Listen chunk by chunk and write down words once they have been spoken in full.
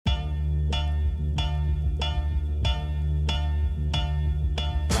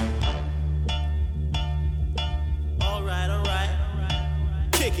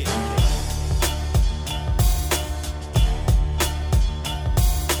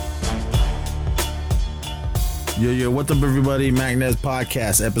Yo, what's up, everybody? Magnez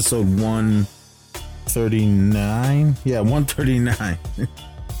Podcast, episode 139. Yeah, 139.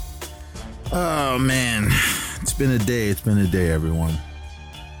 Oh, man. It's been a day. Everyone.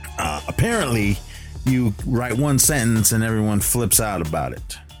 Apparently, you write one sentence and everyone flips out about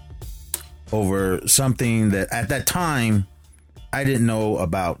it over something that at that time I didn't know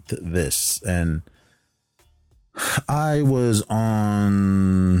about this. And I was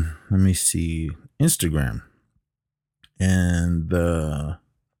on, let me see, Instagram. And the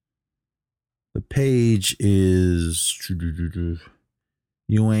page is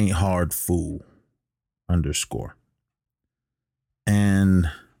you ain't hard fool _.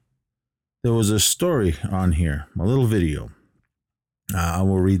 And there was a story on here, a little video. I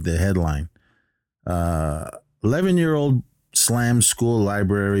will read the headline. 11-year-old slams school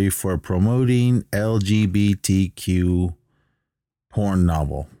library for promoting LGBTQ porn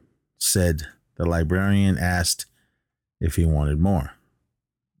novel, said the librarian asked if he wanted more.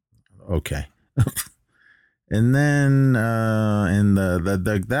 Okay. And then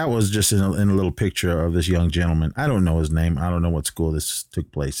that was just in a little picture of this young gentleman. I don't know his name. I don't know what school this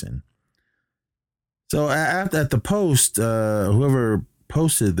took place in. So at the post, whoever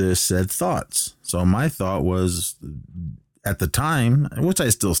posted this said thoughts. So my thought was, at the time, which I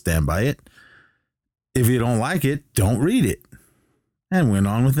still stand by it, if you don't like it, don't read it. And went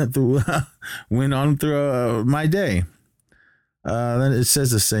on with it through my day. Then it says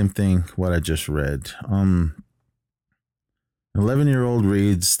the same thing, what I just read. 11-year-old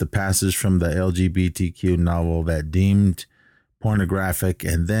reads the passage from the LGBTQ novel that deemed pornographic,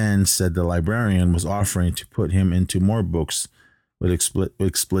 and then said the librarian was offering to put him into more books with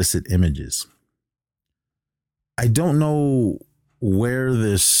explicit images. I don't know where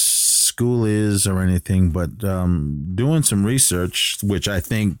this school is or anything, but doing some research, which I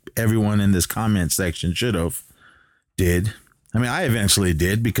think everyone in this comment section should have did. I mean, I eventually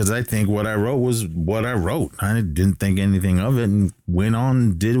did, because I think what I wrote was what I wrote. I didn't think anything of it and went on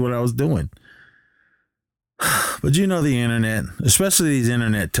and did what I was doing. But you know the internet, especially these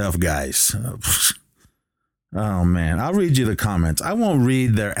internet tough guys. Oh, man. I'll read you the comments. I won't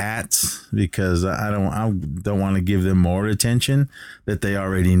read their ats because I don't want to give them more attention that they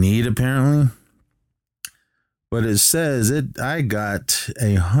already need, apparently. But it says I got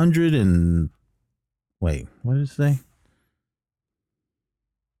 100 and... Wait, what did it say?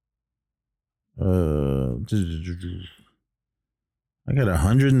 I got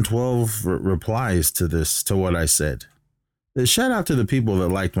 112 replies to what I said. Shout out to the people that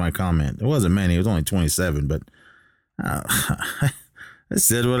liked my comment. It wasn't many. It was only 27, but I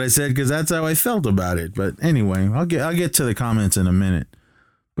said what I said because that's how I felt about it. But anyway, I'll get to the comments in a minute.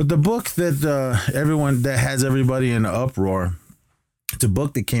 But the book that that has everybody in an uproar, it's a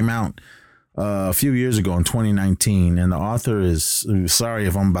book that came out a few years ago in 2019, and the author is, sorry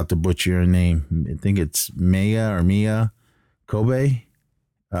if I'm about to butcher your name, I think it's Mia Kobe,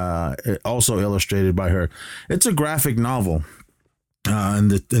 also illustrated by her. It's a graphic novel, and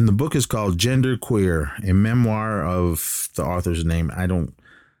the book is called Gender Queer, a memoir of the author's name. I don't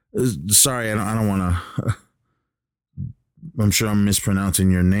want to, I'm sure I'm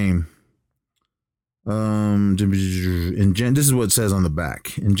mispronouncing your name. This is what it says on the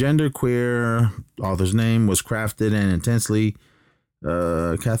back. In Gender Queer, author's name was crafted an intensely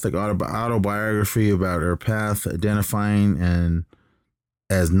Catholic autobiography about her path, identifying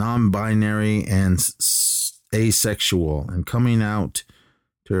as non-binary and asexual, and coming out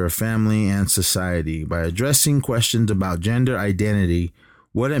to her family and society by addressing questions about gender identity,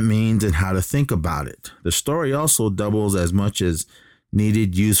 what it means, and how to think about it. The story also doubles as much as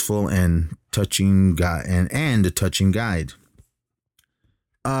needed, useful, and touching guide, and a touching guide.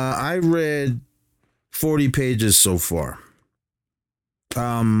 I read 40 pages so far.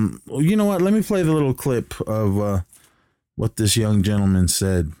 You know what? Let me play the little clip of what this young gentleman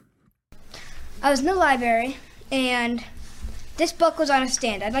said. I was in the library, and this book was on a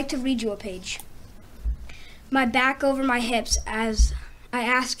stand. I'd like to read you a page. My back over my hips as I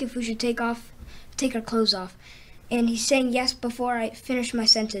asked if we should take our clothes off. And he's saying yes before I finish my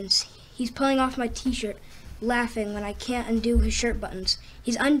sentence. He's pulling off my t-shirt, laughing when I can't undo his shirt buttons.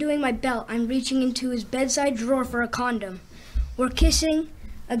 He's undoing my belt. I'm reaching into his bedside drawer for a condom. We're kissing.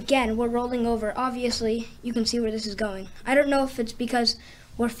 Again, we're rolling over. Obviously, you can see where this is going. I don't know if it's because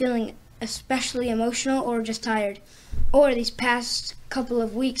we're feeling especially emotional or just tired, or these past couple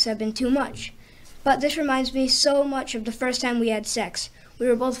of weeks have been too much. But this reminds me so much of the first time we had sex. We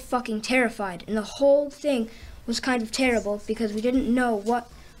were both fucking terrified, and the whole thing was kind of terrible because we didn't know what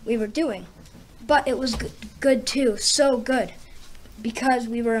we were doing. But it was good too, so good, because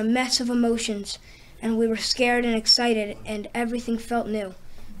we were a mess of emotions and we were scared and excited, and everything felt new.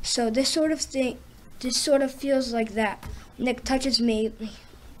 So this sort of feels like that. Nick touches me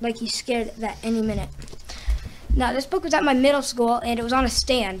like he's scared at any minute. Now, this book was at my middle school, and it was on a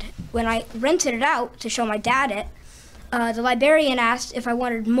stand. When I rented it out to show my dad it, the librarian asked if I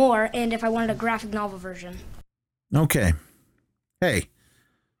wanted more and if I wanted a graphic novel version. Okay. Hey,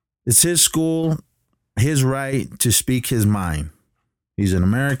 it's his school, his right to speak his mind. He's an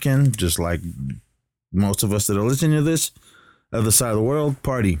American, just like most of us that are listening to this, other side of the world,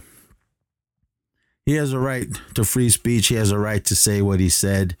 party. He has a right to free speech. He has a right to say what he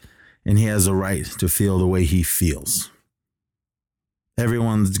said, and he has a right to feel the way he feels.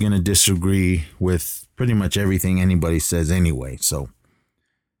 Everyone's going to disagree with pretty much everything anybody says anyway. So,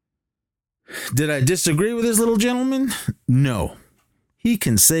 did I disagree with this little gentleman? No. He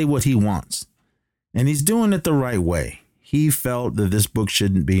can say what he wants, and he's doing it the right way. He felt that this book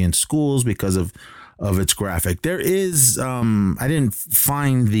shouldn't be in schools because of its graphic. There is, I didn't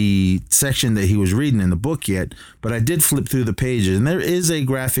find the section that he was reading in the book yet, but I did flip through the pages, and there is a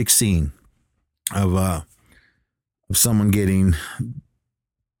graphic scene of someone getting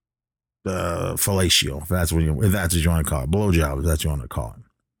fellatio, if that's what you want to call it, blowjob, if that's what you want to call it.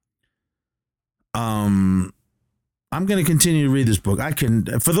 I'm going to continue to read this book.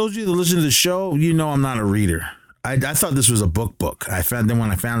 For those of you that listen to the show, you know I'm not a reader. I thought this was a book. When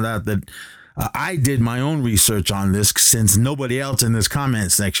I found out that I did my own research on this, since nobody else in this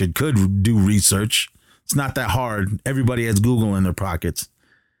comment section could do research. It's not that hard. Everybody has Google in their pockets.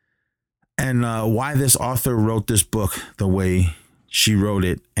 And why this author wrote this book the way she wrote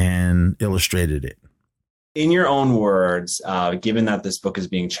it and illustrated it. In your own words, given that this book is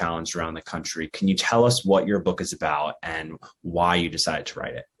being challenged around the country, can you tell us what your book is about and why you decided to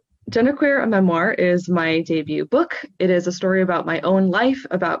write it? Genderqueer, a Memoir, is my debut book. It is a story about my own life,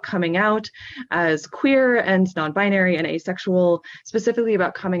 about coming out as queer and non-binary and asexual, specifically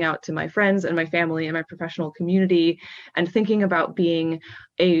about coming out to my friends and my family and my professional community, and thinking about being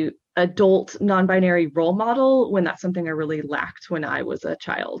a adult non-binary role model when that's something I really lacked when I was a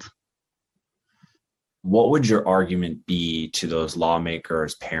child. What would your argument be to those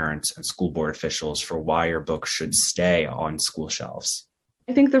lawmakers, parents, and school board officials for why your book should stay on school shelves?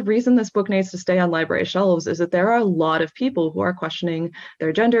 I think the reason this book needs to stay on library shelves is that there are a lot of people who are questioning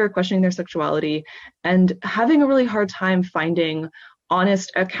their gender, questioning their sexuality, and having a really hard time finding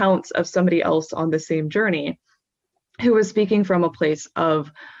honest accounts of somebody else on the same journey who is speaking from a place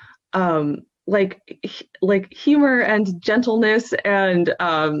of like humor and gentleness and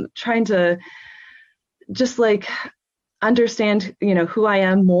trying to just like understand, who I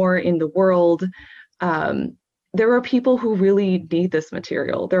am more in the world. There are people who really need this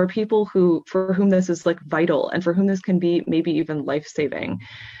material. There are people for whom this is like vital and for whom this can be maybe even life-saving.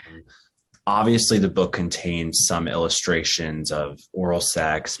 Obviously, the book contains some illustrations of oral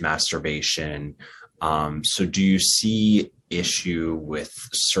sex, masturbation. So do you see issue with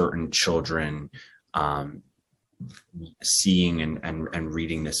certain children seeing and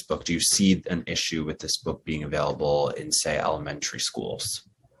reading this book? Do you see an issue with this book being available in, say, elementary schools?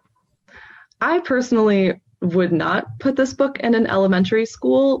 I personally would not put this book in an elementary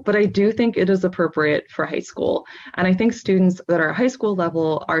school, but I do think it is appropriate for high school. And I think students that are high school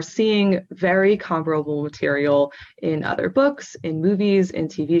level are seeing very comparable material in other books, in movies, in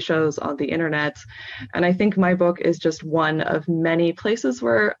TV shows, on the internet. And I think my book is just one of many places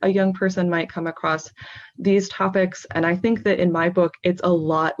where a young person might come across these topics. And I think that in my book, it's a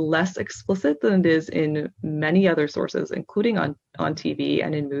lot less explicit than it is in many other sources, including on TV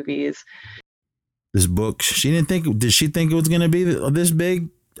and in movies. This book, did she think it was going to be this big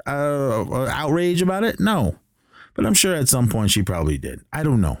outrage about it? No. But I'm sure at some point she probably did. I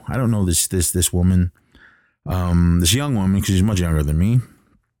don't know. I don't know this woman, this young woman, because she's much younger than me.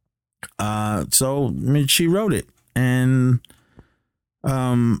 She wrote it. And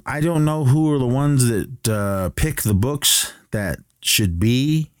I don't know who are the ones that pick the books that should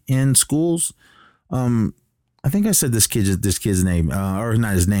be in schools. I think I said this kid's name, or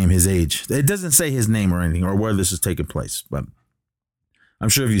not his name, his age. It doesn't say his name or anything or where this is taking place, but I'm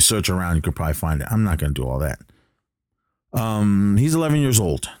sure if you search around, you could probably find it. I'm not going to do all that. He's 11 years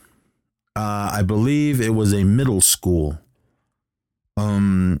old. I believe it was a middle school.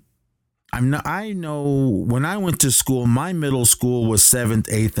 I know when I went to school, my middle school was 7th,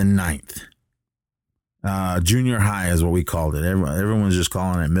 8th, and 9th. Junior high is what we called it. Everyone's just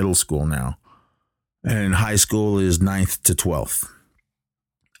calling it middle school now. And high school is 9th to 12th.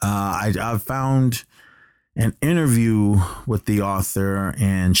 I found an interview with the author,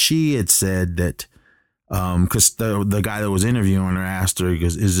 and she had said that Because the guy that was interviewing her asked her, he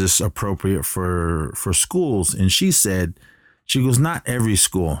goes, is this appropriate for schools? And she goes, not every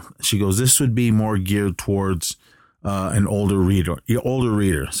school. She goes, this would be more geared towards an older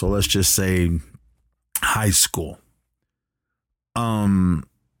reader. So let's just say high school. And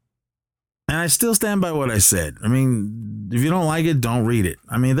I still stand by what I said. I mean, if you don't like it, don't read it.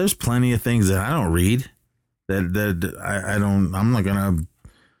 I mean, there's plenty of things that I don't read that I don't. I'm not gonna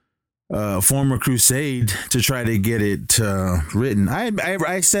form a crusade to try to get it written.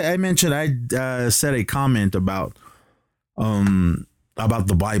 I said a comment about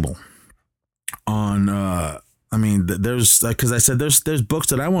the Bible on. I mean, there's because I said there's books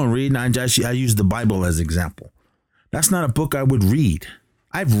that I won't read, and I use the Bible as example. That's not a book I would read.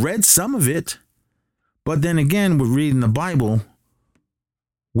 I've read some of it, but then again, with reading the Bible,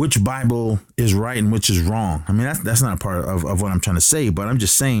 which Bible is right and which is wrong? I mean, that's not a part of what I'm trying to say, but I'm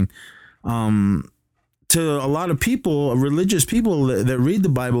just saying, to a lot of people, religious people that read the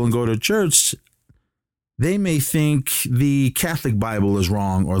Bible and go to church, they may think the Catholic Bible is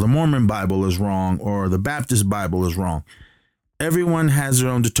wrong, or the Mormon Bible is wrong, or the Baptist Bible is wrong. Everyone has their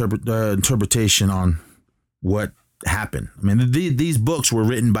own interpretation on what happened. I mean, these books were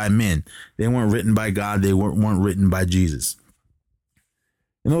written by men. They weren't written by God. They weren't written by Jesus.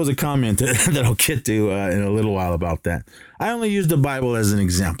 And there was a comment that I'll get to in a little while about that. I only use the Bible as an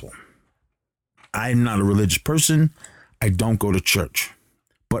example. I'm not a religious person. I don't go to church,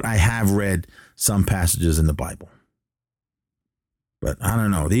 but I have read some passages in the Bible. But I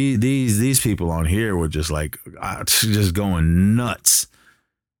don't know. These people on here were just like just going nuts.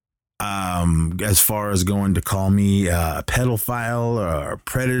 As far as going to call me a pedophile or a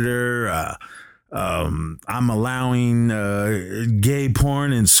predator, I'm allowing gay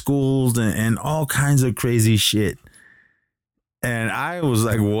porn in schools and all kinds of crazy shit. And I was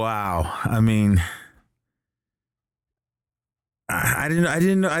like, wow. I mean, I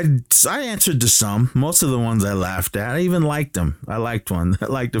answered to some. Most of the ones I laughed at. I even liked them. I liked one. I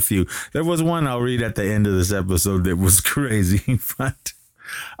liked a few. There was one I'll read at the end of this episode that was crazy, but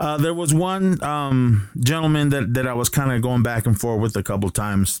there was one gentleman that I was kind of going back and forth with a couple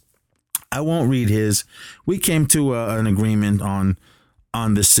times. I won't read his. We came to an agreement on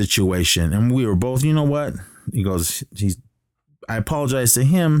this situation, and we were both, you know what? He goes, I apologize to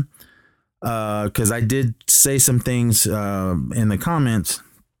him because I did say some things in the comments.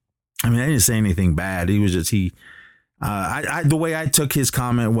 I mean, I didn't say anything bad. He was just the way I took his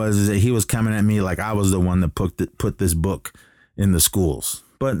comment was that he was coming at me like I was the one that put this book in the schools.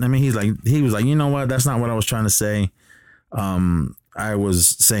 But I mean, he was like, you know what? That's not what I was trying to say. I was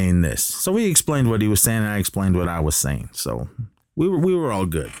saying this. So we explained what he was saying, and I explained what I was saying. So we were all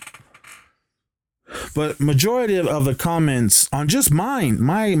good. But majority of the comments on just mine,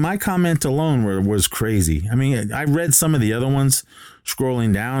 my comment alone was crazy. I mean, I read some of the other ones,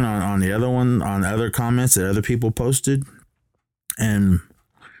 scrolling down on the other one, on other comments that other people posted, and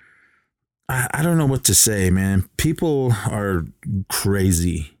I don't know what to say, man. People are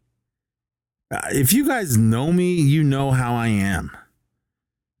crazy. If you guys know me, you know how I am.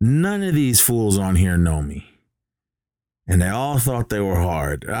 None of these fools on here know me. And they all thought they were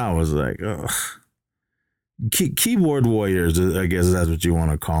hard. I was like, ugh. Keyboard warriors, I guess that's what you want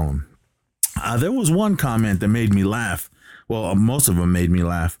to call them. There was one comment that made me laugh. Well, most of them made me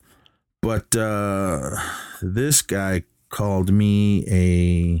laugh. But this guy called me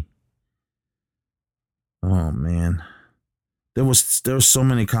a... Oh, man. There was so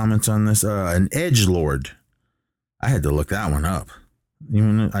many comments on this. An edgelord. I had to look that one up.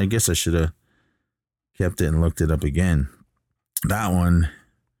 Even I guess I should have kept it and looked it up again. That one.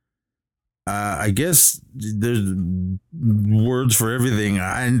 I guess there's words for everything.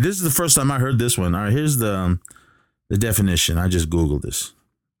 And this is the first time I heard this one. All right, here's the definition. I just Googled this.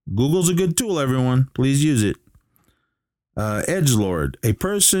 Google's a good tool, everyone. Please use it. Edgelord, a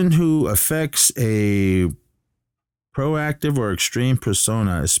person who affects a proactive or extreme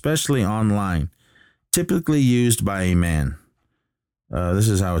persona, especially online, typically used by a man. This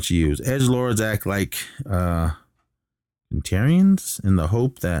is how it's used. Edgelords act like Contrarians in the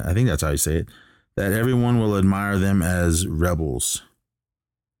hope that, I think that's how you say it, that everyone will admire them as rebels.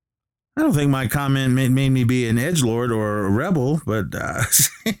 I don't think my comment made me be an edgelord or a rebel, but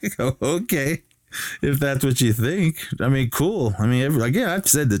okay, if that's what you think. I mean, cool. I mean, again, I've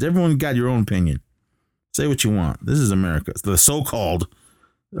said that everyone got your own opinion. Say what you want. This is America, the so-called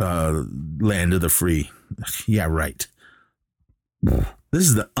land of the free. Yeah, right. This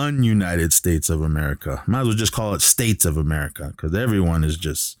is the ununited states of America. Might as well just call it states of America, because everyone is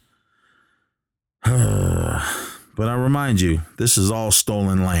just... But I remind you, this is all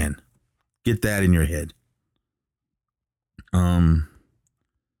stolen land. Get that in your head.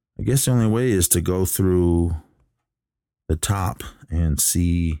 I guess the only way is to go through the top and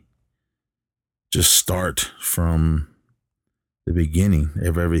see, just start from the beginning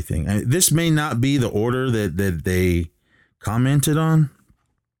of everything. This may not be the order that they commented on,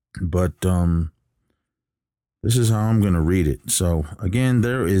 but this is how I'm going to read it. So again,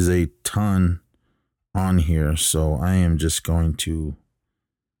 there is a ton on here, so I am just going to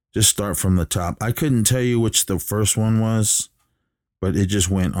just start from the top. I couldn't tell you which the first one was, but it just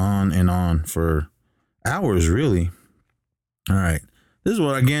went on and on for hours, really. All right. This is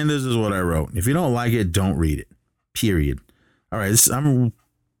what I wrote. If you don't like it, don't read it. Period. All right.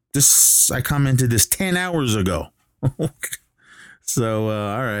 I commented this 10 hours ago. So,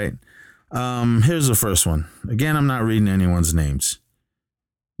 all right. Here's the first one. Again, I'm not reading anyone's names.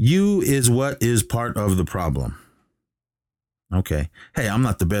 You is what is part of the problem. Okay. Hey, I'm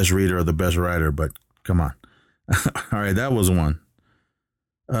not the best reader or the best writer, but come on. All right. That was one.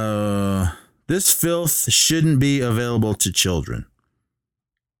 This filth shouldn't be available to children.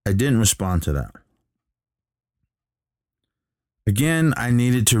 I didn't respond to that. Again, I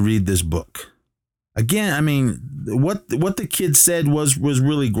needed to read this book. Again, I mean, what the kid said was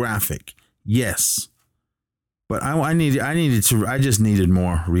really graphic. Yes. But I just needed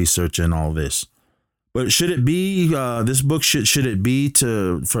more research in all this. But should it be this book should it be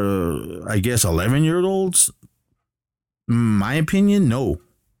for I guess 11-year-olds? My opinion, no.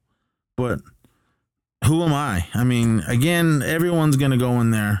 But who am I? I mean, again, everyone's going to go in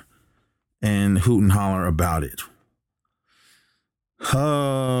there and hoot and holler about it.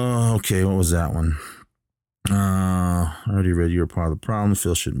 Okay, what was that one? I already read You're Part of the Problem.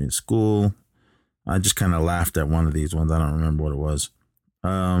 Phil shouldn't be in school. I just kind of laughed at one of these ones. I don't remember what it was.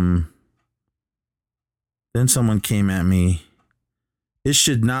 Then someone came at me. It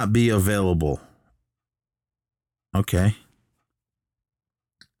should not be available. Okay.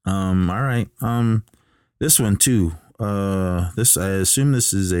 All right. This one too. This, I assume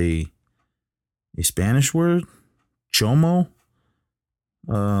this is a Spanish word. Chomo.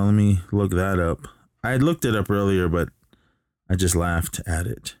 Let me look that up. I had looked it up earlier, but I just laughed at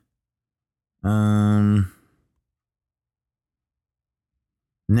it. Noun,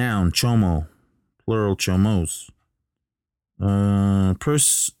 chomo, plural chomos. Let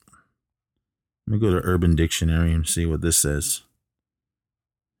me go to Urban Dictionary and see what this says.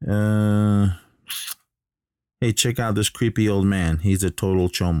 Hey, check out this creepy old man. He's a total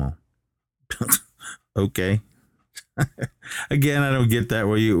chomo. Okay. Again, I don't get that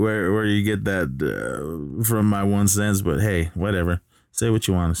where you get that from my 1 cent, but hey, whatever. Say what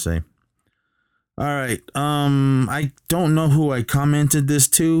you want to say. All right. I don't know who I commented this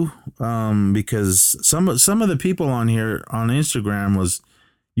to, because some of the people on here on Instagram was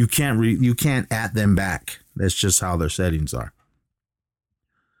you can't at them back. That's just how their settings are.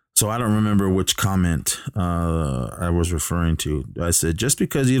 So I don't remember which comment I was referring to. I said just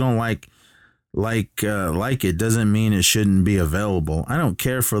because you don't like it doesn't mean it shouldn't be available. I don't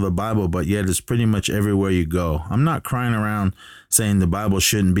care for the Bible, but yet it's pretty much everywhere you go. I'm not crying around saying the Bible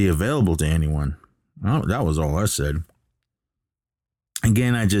shouldn't be available to anyone. Oh, that was all I said.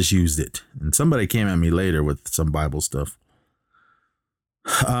 Again, I just used it. And somebody came at me later with some Bible stuff.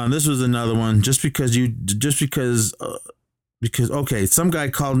 This was another one. Because okay, some guy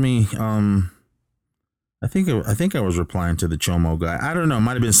called me, I think I was replying to the Chomo guy. I don't know. It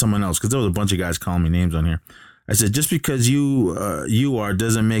might have been someone else because there was a bunch of guys calling me names on here. I said, just because you are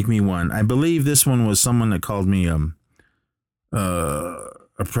doesn't make me one. I believe this one was someone that called me a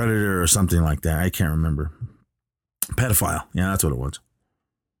predator or something like that. I can't remember. Pedophile. Yeah, that's what it was.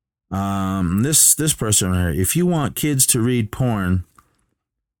 This person right here. If you want kids to read porn,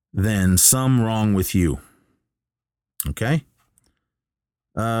 then some wrong with you. Okay.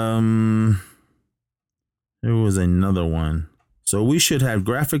 There was another one. So we should have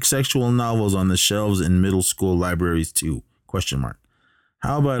graphic sexual novels on the shelves in middle school libraries too? ?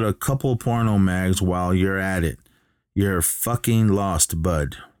 How about a couple porno mags while you're at it? You're fucking lost,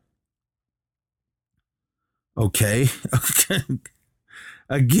 bud. Okay.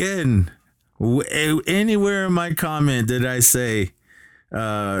 Again, anywhere in my comment did I say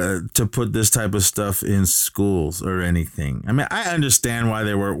to put this type of stuff in schools or anything? I mean, I understand why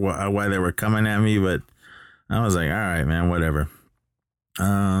they were coming at me, but I was like, all right, man, whatever.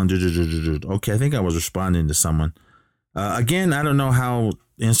 Okay, I think I was responding to someone. Again, I don't know how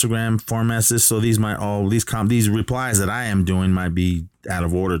Instagram formats this, so these replies that I am doing might be out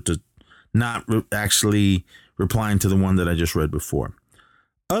of order to not actually replying to the one that I just read before.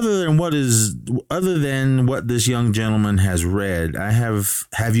 Other than what this young gentleman has read,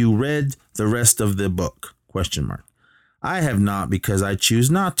 have you read the rest of the book? ? I have not because I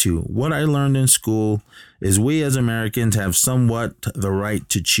choose not to. What I learned in school is we as Americans have somewhat the right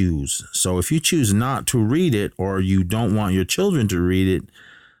to choose. So if you choose not to read it or you don't want your children to read it,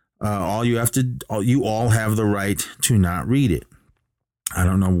 you all have the right to not read it. I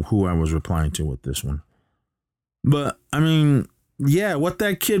don't know who I was replying to with this one. But I mean, yeah, what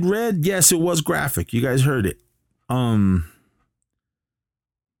that kid read, yes, it was graphic. You guys heard it.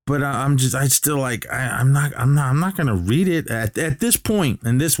 But I'm not going to read it at this point.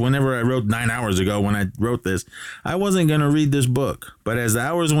 And whenever I wrote 9 hours ago, when I wrote this, I wasn't going to read this book. But as the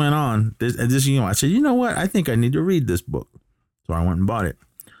hours went on, I said, you know what? I think I need to read this book. So I went and bought it.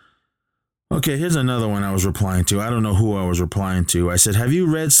 Okay, here's another one I was replying to. I don't know who I was replying to. I said, have you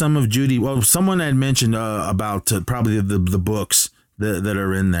read some of Judy? Well, someone had mentioned about probably the books that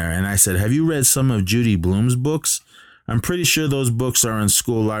are in there. And I said, have you read some of Judy Blume's books? I'm pretty sure those books are in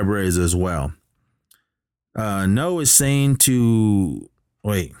school libraries as well. No is saying to...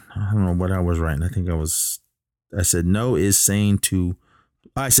 Wait, I don't know what I was writing. I said no is saying to...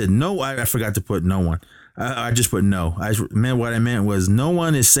 I said no, I forgot to put no one. I just put no. What I meant was no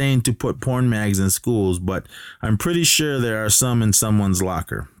one is saying to put porn mags in schools, but I'm pretty sure there are some in someone's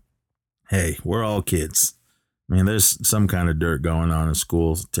locker. Hey, we're all kids. I mean, there's some kind of dirt going on in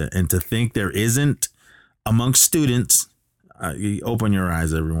schools. To think there isn't amongst students, you open your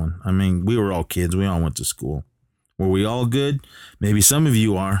eyes, everyone. I mean, we were all kids. We all went to school. Were we all good? Maybe some of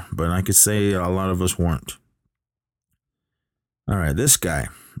you are, but I could say a lot of us weren't. All right, this guy.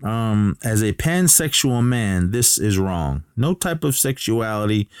 As a pansexual man, this is wrong. No type of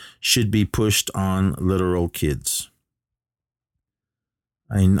sexuality should be pushed on literal kids.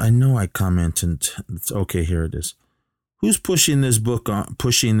 I know I commented. Okay, here it is. Who's pushing this book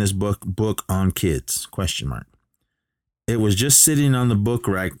on kids? Question mark. It was just sitting on the book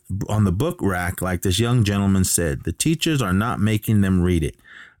rack, like this young gentleman said. The teachers are not making them read it.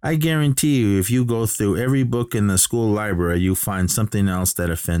 I guarantee you, if you go through every book in the school library, you find something else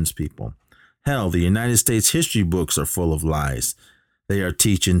that offends people. Hell, the United States history books are full of lies they are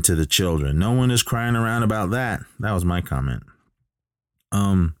teaching to the children. No one is crying around about that. That was my comment.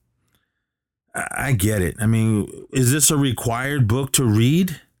 I get it. I mean, is this a required book to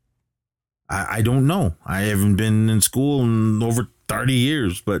read? I don't know. I haven't been in school in over 30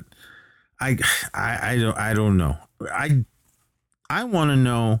 years, but I don't know. I want to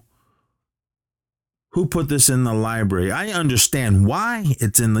know who put this in the library. I understand why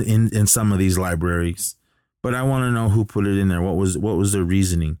it's in some of these libraries, but I want to know who put it in there. What was the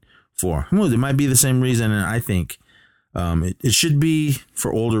reasoning for? Well, it might be the same reason, and I think it should be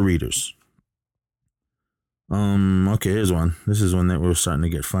for older readers. Okay, here's one. This is one that we're starting to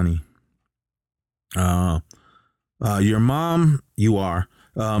get funny. Your mom,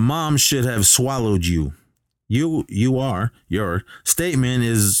 mom should have swallowed you. Your statement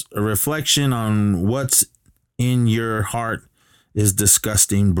is a reflection on what's in your heart is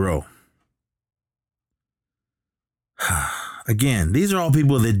disgusting, bro. Again, these are all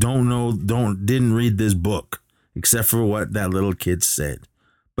people that didn't read this book, except for what that little kid said.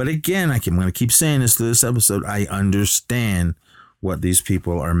 But again, I'm going to keep saying this through this episode. I understand what these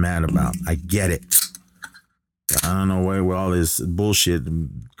people are mad about. I get it. I don't know why with all this bullshit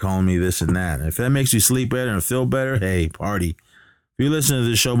calling me this and that. If that makes you sleep better and feel better, hey, party. If you listen to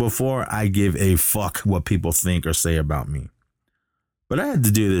this show before, I give a fuck what people think or say about me. But I had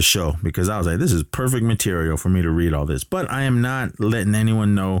to do this show because I was like, this is perfect material for me to read all this. But I am not letting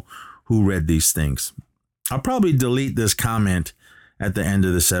anyone know who read these things. I'll probably delete this comment at the end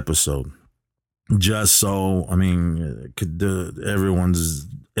of this episode. Just so, I mean, everyone's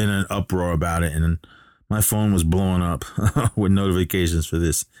in an uproar about it. And my phone was blowing up with notifications for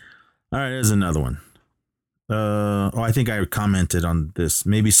this. All right, there's another one. I think I commented on this.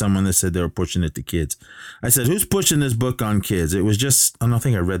 Maybe someone that said they were pushing it to kids. I said, who's pushing this book on kids? It was just, I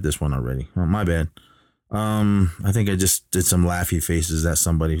think I read this one already. Oh, my bad. I think I just did some laughy faces at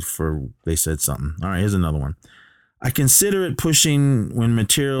somebody they said something. All right, here's another one. I consider it pushing when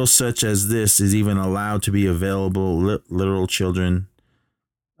material such as this is even allowed to be available. Literal children.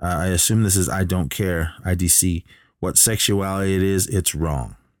 I assume this is I don't care. IDC. What sexuality it is, it's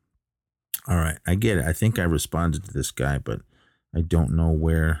wrong. All right, I get it. I think I responded to this guy, but I don't know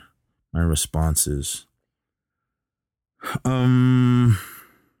where my response is. I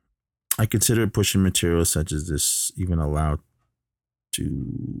consider pushing material such as this even allowed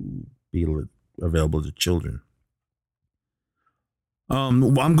to be available to children.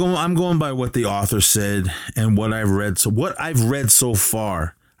 I'm going by what the author said and what I've read. So what I've read so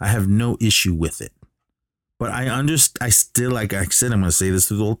far, I have no issue with it. But I still, like I said, I'm going to say this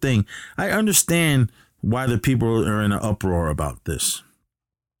through the whole thing. I understand why the people are in an uproar about this.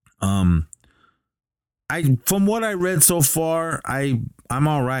 From what I read so far, I'm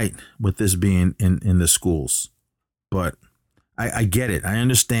all right with this being in the schools, but I get it. I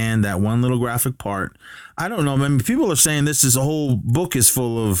understand that one little graphic part. I don't know. I mean, people are saying this whole book is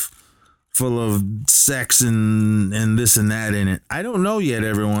full of sex and this and that in it. I don't know yet,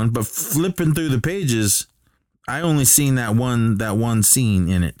 everyone, but flipping through the pages, I only seen that one scene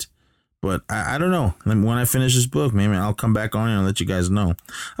in it. But I don't know. When I finish this book, maybe I'll come back on here and let you guys know.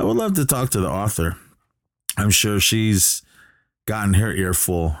 I would love to talk to the author. I'm sure she's gotten her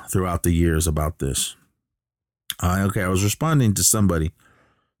earful throughout the years about this. Okay, I was responding to somebody.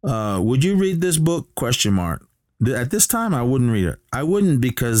 Would you read this book? ? At this time, I wouldn't read it. I wouldn't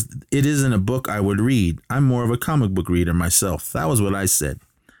because it isn't a book I would read. I'm more of a comic book reader myself. That was what I said.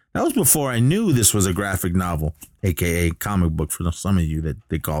 That was before I knew this was a graphic novel, a.k.a. comic book for some of you that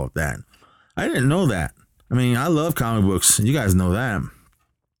they call it that. I didn't know that. I mean, I love comic books. You guys know that.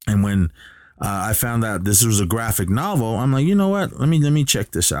 And when I found out this was a graphic novel, I'm like, you know what? Let me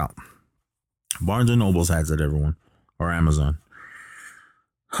check this out. Barnes & Nobles has it, everyone. Or Amazon.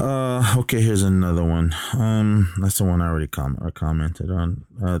 Okay, here's another one. That's the one I already commented on.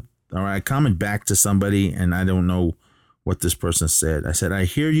 All right, I comment back to somebody, and I don't know what this person said. I said, I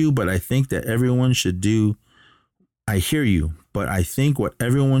hear you, but I think that everyone should do. I hear you, but I think what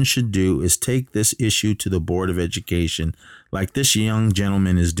everyone should do is take this issue to the Board of Education, like this young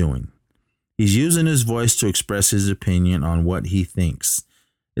gentleman is doing. He's using his voice to express his opinion on what he thinks.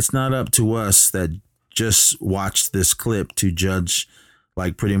 It's not up to us that just watched this clip to judge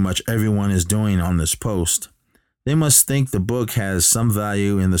like pretty much everyone is doing on this post. They must think the book has some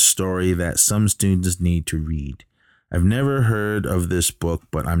value in the story that some students need to read. I've never heard of this book,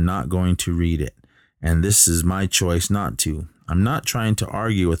 but I'm not going to read it. And this is my choice not to. I'm not trying to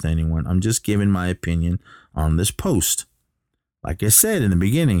argue with anyone. I'm just giving my opinion on this post. Like I said in the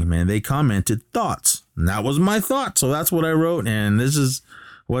beginning, man, they commented thoughts. And that was my thought. So that's what I wrote. And this is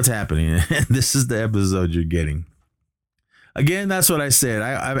what's happening. This is the episode you're getting. Again, that's what I said.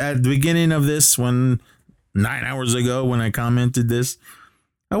 I at the beginning of this, 9 hours ago, when I commented this,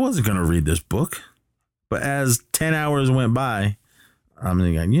 I wasn't going to read this book. But as 10 hours went by, I'm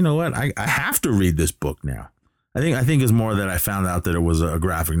thinking, you know what? I have to read this book now. I think it's more that I found out that it was a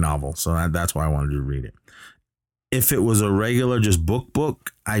graphic novel. So that's why I wanted to read it. If it was a regular just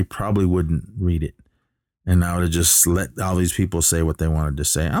book, I probably wouldn't read it. And I would have just let all these people say what they wanted to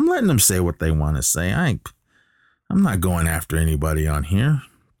say. I'm letting them say what they want to say. I'm not going after anybody on here.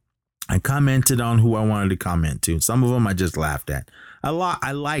 I commented on who I wanted to comment to. Some of them I just laughed at. I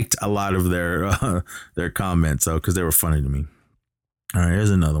liked a lot of their comments, though, because they were funny to me. All right,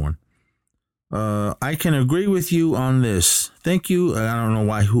 here's another one. I can agree with you on this. Thank you. I don't know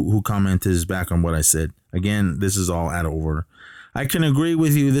why who commented is back on what I said. Again, this is all out of order. I can agree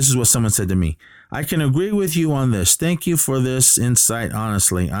with you. This is what someone said to me. I can agree with you on this. Thank you for this insight.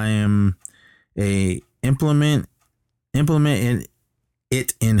 Honestly, I am implement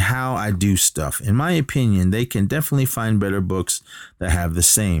it in how I do stuff. In my opinion, they can definitely find better books that have the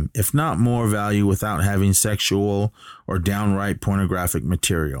same, if not more value without having sexual or downright pornographic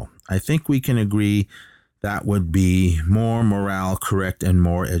material. I think we can agree that would be more morale correct and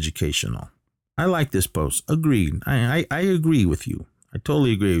more educational. I like this post. Agreed. I agree with you. I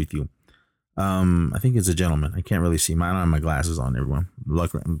totally agree with you. I think it's a gentleman. I can't really see. I don't have my glasses on, everyone.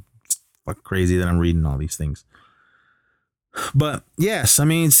 Luckily, I'm fucking crazy that I'm reading all these things. But yes, I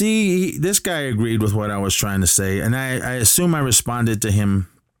mean, see, this guy agreed with what I was trying to say, and I assume I responded to him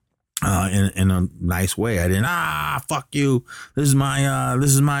in a nice way. I didn't fuck you. This is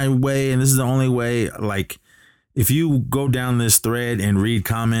my way, and this is the only way. Like, if you go down this thread and read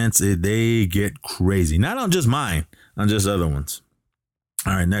comments, they get crazy. Not on just mine, on just other ones.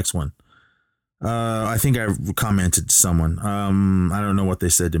 All right, next one. I think I commented to someone. I don't know what they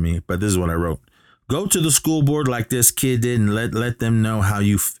said to me, but this is what I wrote. Go to the school board like this kid did and let them know how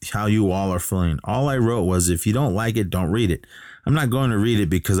you all are feeling. All I wrote was, if you don't like it, don't read it. I'm not going to read it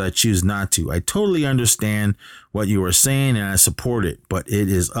because I choose not to. I totally understand what you are saying and I support it, but it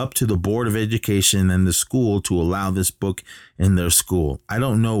is up to the Board of Education and the school to allow this book in their school. I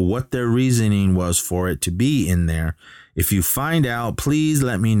don't know what their reasoning was for it to be in there. If you find out, please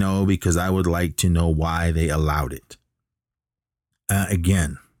let me know because I would like to know why they allowed it.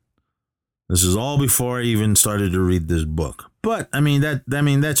 Again, this is all before I even started to read this book. But I mean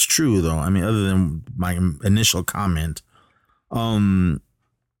that's true though. I mean, other than my initial comment, I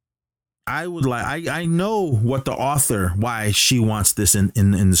know what the author, why she wants this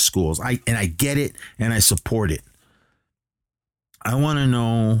in the schools. I get it and I support it. I want to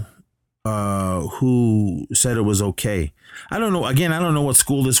know who said it was okay. I don't know. Again, I don't know what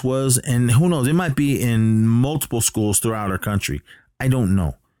school this was, and who knows? It might be in multiple schools throughout our country. I don't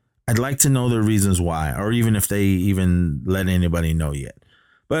know. I'd like to know the reasons why, or even if they even let anybody know yet.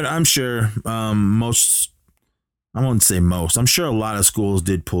 But I'm sure most, I won't say most, I'm sure a lot of schools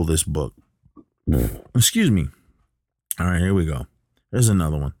did pull this book. Excuse me. All right, here we go. There's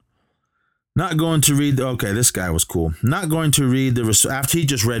another one. Not going to read. Okay, this guy was cool. Not going to read after he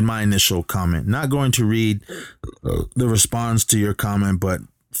just read my initial comment. Not going to read the response to your comment, but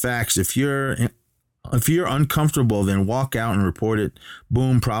facts. If you're uncomfortable, then walk out and report it.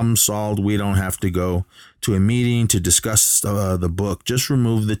 Boom, problem solved. We don't have to go to a meeting to discuss the book. Just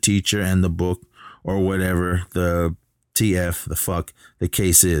remove the teacher and the book or whatever the TF, the fuck the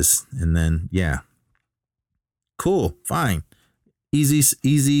case is, and then yeah, cool, fine,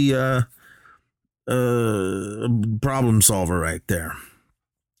 easy. Problem solver right there.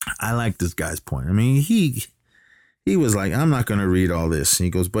 I like this guy's point. I mean, he was like, I'm not going to read all this. He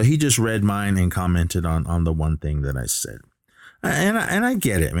goes, but he just read mine and commented on the one thing that I said. And I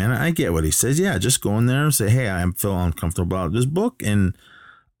get it, man. I get what he says. Yeah, just go in there and say, hey, I feel uncomfortable about this book. And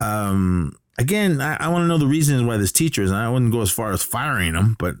again, I want to know the reasons why this teacher is. And I wouldn't go as far as firing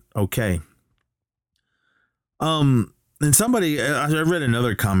him, but okay. And somebody, I read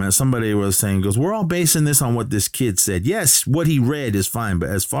another comment. Somebody was saying, goes, we're all basing this on what this kid said. Yes, what he read is fine. But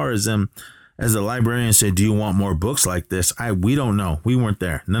as far as as the librarian said, do you want more books like this? We don't know. We weren't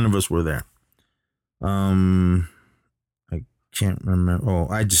there. None of us were there. I can't remember. Oh,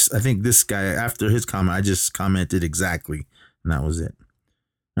 I think this guy, after his comment, I just commented exactly. And that was it.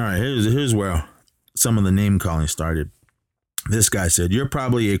 All right, here's where some of the name calling started. This guy said, you're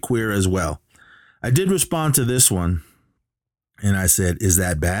probably a queer as well. I did respond to this one. And I said, is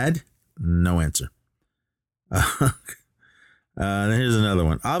that bad? No answer. Here's another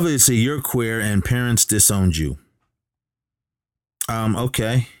one. Obviously, you're queer and parents disowned you.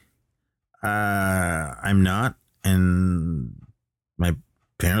 Okay. I'm not. And my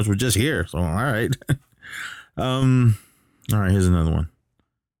parents were just here. So, all right. All right, here's another one.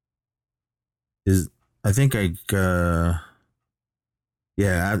 After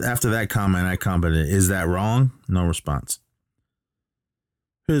that comment, I commented, is that wrong? No response.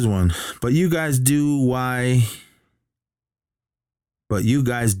 Here's one. But you guys do why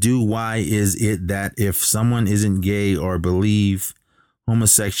is it that if someone isn't gay or believe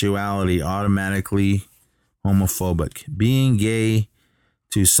homosexuality automatically homophobic? Being gay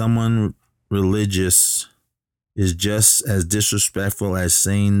to someone religious is just as disrespectful as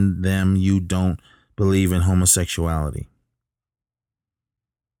saying them you don't believe in homosexuality.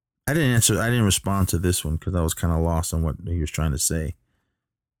 I didn't respond to this one because I was kind of lost on what he was trying to say.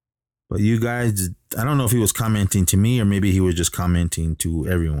 But you guys, I don't know if he was commenting to me or maybe he was just commenting to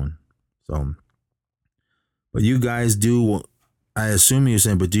everyone. So, but you guys do, I assume you're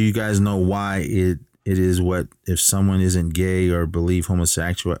saying, but do you guys know why it is what if someone isn't gay or believe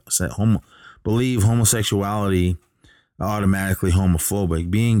homosexuality automatically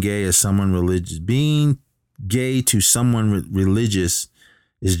homophobic? Being gay as someone religious, being gay to someone religious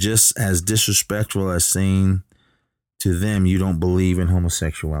is just as disrespectful as saying to them you don't believe in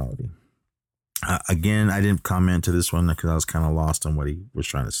homosexuality. Again, I didn't comment to this one because I was kind of lost on what he was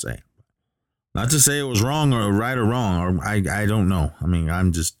trying to say. Not to say it was wrong or right or wrong, or I don't know. I mean,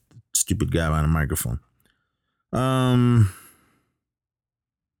 I'm just a stupid guy on a microphone.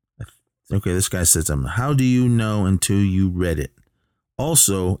 Okay, this guy said something. How do you know until you read it?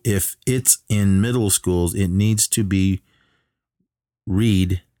 Also, if it's in middle schools, it needs to be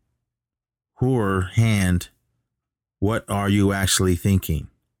read whore hand. What are you actually thinking?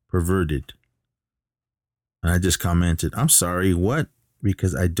 Perverted. And I just commented, I'm sorry, what?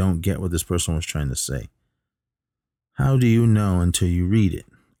 Because I don't get what this person was trying to say. How do you know until you read it?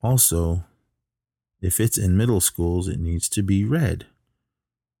 Also, if it's in middle schools, it needs to be read.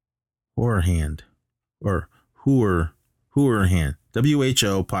 Whore hand. Or whore hand.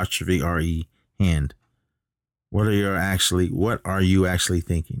 WHO''RE hand. What are you actually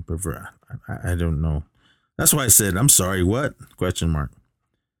thinking? Pervert. I don't know. That's why I said, I'm sorry, what? Question mark.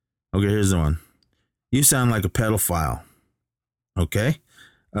 Okay, here's the one. You sound like a pedophile. Okay.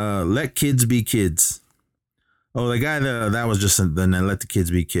 Let kids be kids. Oh, the guy that was just the let the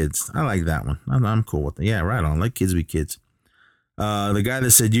kids be kids. I like that one. I'm cool with it. Yeah, right on. Let kids be kids. The guy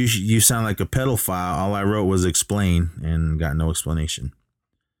that said you sound like a pedophile. All I wrote was explain and got no explanation.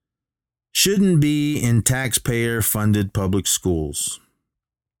 Shouldn't be in taxpayer funded public schools.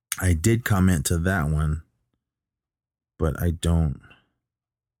 I did comment to that one, but I don't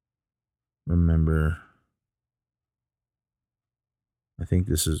remember. I think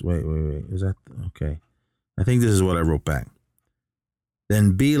this is, wait. Is that, okay. I think this is what I wrote back.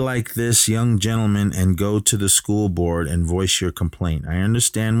 Then be like this young gentleman and go to the school board and voice your complaint. I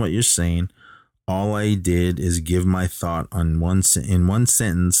understand what you're saying. All I did is give my thought on in one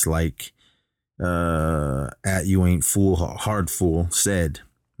sentence, like, at you ain't fool, hard fool said.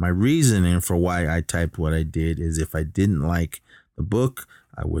 My reasoning for why I typed what I did is if I didn't like the book,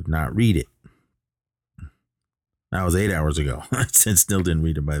 I would not read it. That was 8 hours ago. I still didn't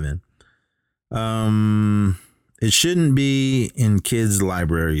read it by then. It shouldn't be in kids'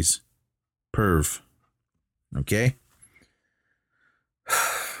 libraries. Perv. Okay?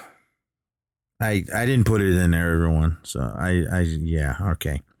 I didn't put it in there, everyone. So yeah,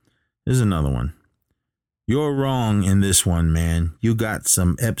 okay. Here's another one. You're wrong in this one, man. You got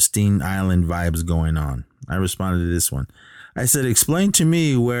some Epstein Island vibes going on. I responded to this one. I said, explain to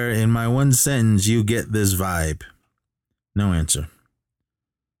me where in my one sentence you get this vibe. No answer.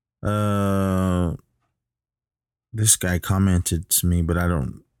 This guy commented to me, but I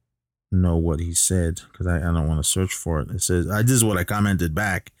don't know what he said because I don't want to search for it. It says, this is what I commented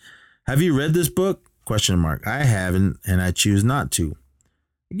back. Have you read this book? ? I haven't, and I choose not to.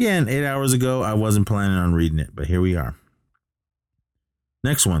 Again, 8 hours ago, I wasn't planning on reading it, but here we are.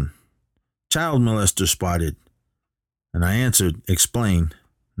 Next one. Child molester spotted. And I answered, explain.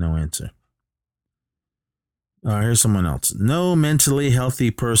 No answer. Here's someone else. No mentally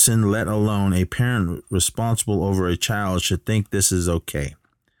healthy person, let alone a parent responsible over a child, should think this is okay.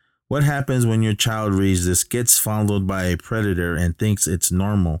 What happens when your child reads this, gets followed by a predator, and thinks it's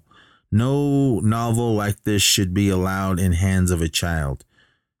normal? No novel like this should be allowed in hands of a child.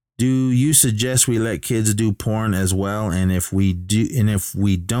 Do you suggest we let kids do porn as well? And if we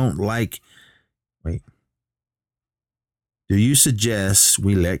don't like, do you suggest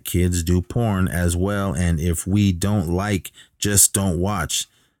we let kids do porn as well? And if we don't like, just don't watch.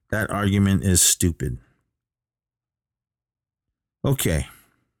 That argument is stupid. Okay.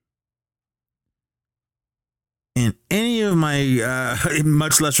 In any of my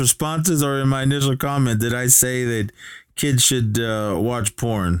much less responses or in my initial comment, did I say that kids should watch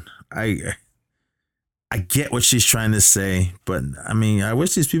porn? I get what she's trying to say, but I mean, I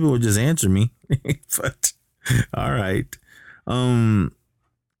wish these people would just answer me. But all right.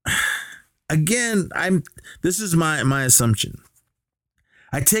 Again, this is my assumption.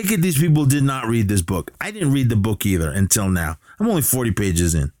 I take it these people did not read this book. I didn't read the book either until now. I'm only 40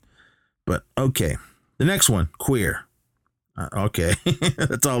 pages in, but okay. The next one, queer. Okay.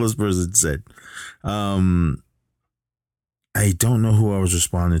 That's all this person said. I don't know who I was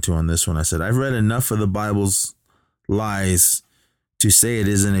responding to on this one. I said, I've read enough of the Bible's lies to say it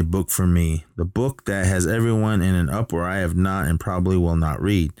isn't a book for me. The book that has everyone in an uproar I have not and probably will not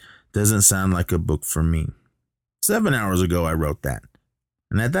read doesn't sound like a book for me. 7 hours ago, I wrote that.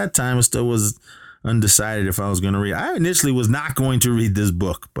 And at that time, I still was undecided if I was going to read. I initially was not going to read this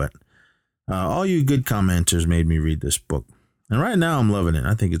book, but all you good commenters made me read this book. And right now, I'm loving it.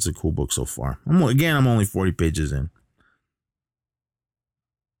 I think it's a cool book so far. I'm only 40 pages in.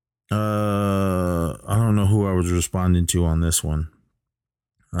 I don't know who I was responding to on this one.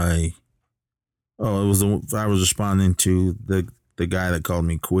 I was responding to the guy that called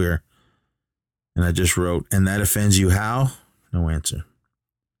me queer. And I just wrote, and that offends you how? No answer.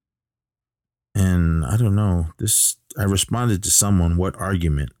 And I don't know. I responded to someone, what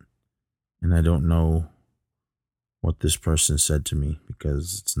argument? And I don't know what this person said to me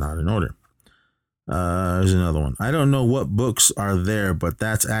because it's not in order. There's another one. I don't know what books are there, but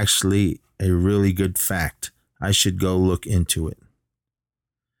that's actually a really good fact. I should go look into it.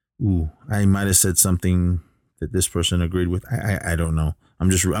 Ooh, I might have said something that this person agreed with. I don't know. I'm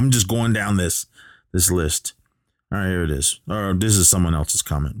just going down this list. All right, here it is. Or this is someone else's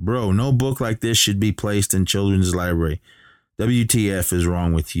comment. Bro, no book like this should be placed in children's library. WTF is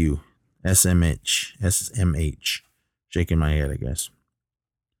wrong with you? SMH. Shaking my head, I guess.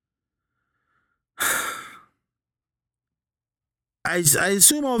 I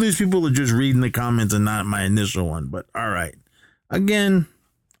assume all these people are just reading the comments and not my initial one, but all right. Again,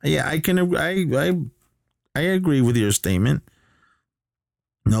 yeah, I agree with your statement.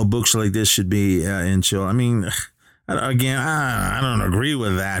 No books like this should be in chill. I mean, again, I don't agree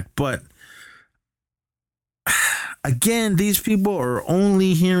with that, but again, these people are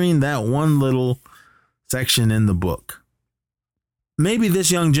only hearing that one little section in the book. Maybe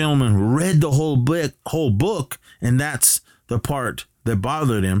this young gentleman read the whole book, and that's the part that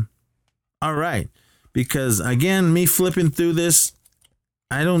bothered him. All right. Because again, me flipping through this,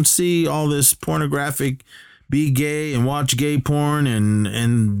 I don't see all this pornographic be gay and watch gay porn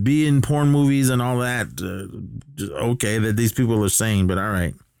and be in porn movies and all that. Okay, that these people are saying, but all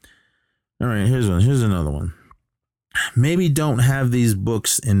right. Here's another one. Maybe don't have these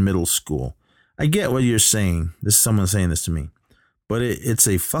books in middle school. I get what you're saying. This is someone saying this to me, but it's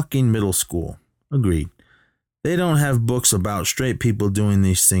a fucking middle school. Agreed. They don't have books about straight people doing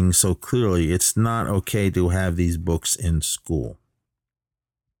these things, so clearly it's not okay to have these books in school.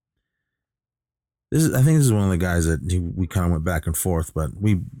 I think this is one of the guys that we kind of went back and forth, but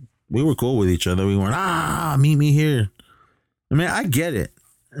we were cool with each other. We weren't, meet me here. I mean, I get it.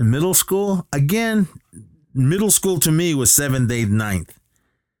 In middle school, again, middle school to me was 7th, 8th, 9th.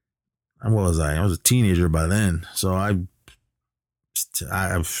 What was I? I was a teenager by then, so I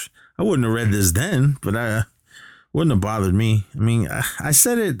wouldn't have read this then, but I wouldn't have bothered me. I mean, I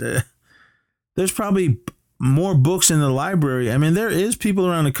said it. There's probably more books in the library. I mean, there is people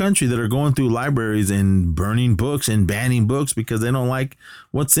around the country that are going through libraries and burning books and banning books because they don't like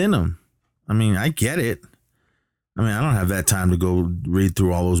what's in them. I mean, I get it. I mean, I don't have that time to go read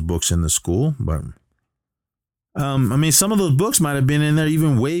through all those books in the school, but I mean, some of those books might have been in there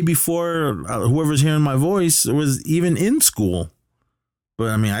even way before whoever's hearing my voice was even in school. But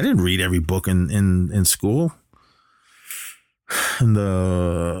I mean, I didn't read every book in school. In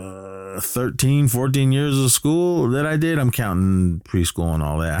the 13, 14 years of school that I did, I'm counting preschool and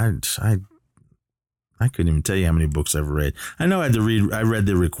all that. I couldn't even tell you how many books I've read. I know I read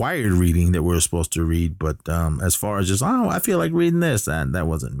the required reading that we were supposed to read, but as far as just, I feel like reading this, that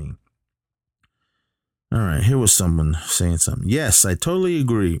wasn't me. All right, here was someone saying something. Yes, I totally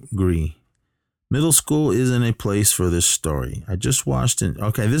agree. Middle school isn't a place for this story. I just watched it.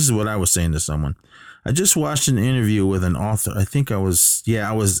 Okay, this is what I was saying to someone. I just watched an interview with an author. I think I was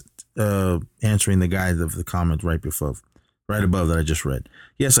answering the guy of the comment right above that I just read.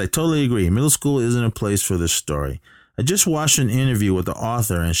 Yes, I totally agree. Middle school isn't a place for this story. I just watched an interview with the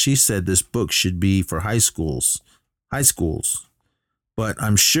author, and she said this book should be for high schools. But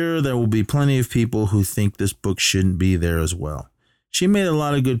I'm sure there will be plenty of people who think this book shouldn't be there as well. She made a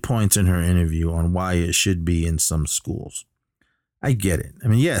lot of good points in her interview on why it should be in some schools. I get it. I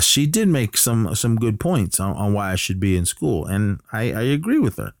mean, yes, she did make some good points on why it should be in school, and I agree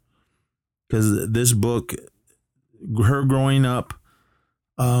with her. Because this book, her growing up,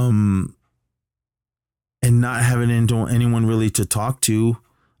 and not having anyone really to talk to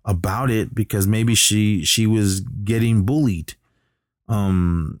about it, because maybe she was getting bullied,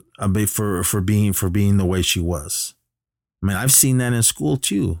 a bit for being the way she was. I mean, I've seen that in school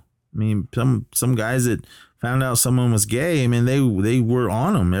too. I mean, some guys that found out someone was gay, I mean, they were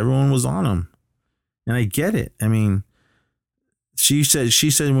on them. Everyone was on them, and I get it. I mean, she said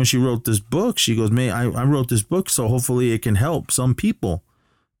when she wrote this book, she goes, "Man, I wrote this book so hopefully it can help some people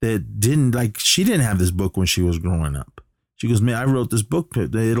that didn't like." She didn't have this book when she was growing up. She goes, "Man, I wrote this book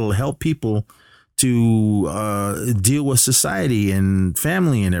that it'll help people to deal with society and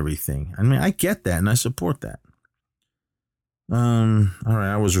family and everything." I mean, I get that and I support that. All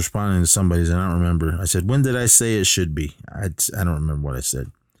right, I was responding to somebody's and I don't remember. I said, "When did I say it should be?" I don't remember what I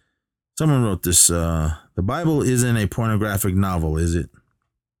said. Someone wrote this, the Bible isn't a pornographic novel, is it?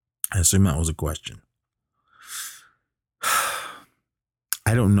 I assume that was a question.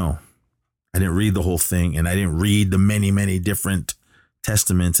 I don't know. I didn't read the whole thing, and I didn't read the many, many different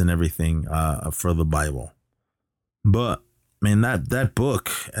testaments and everything for the Bible. But, man, that book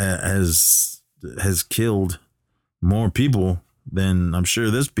has killed more people than I'm sure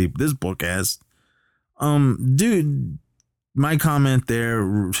this book has. Dude, my comment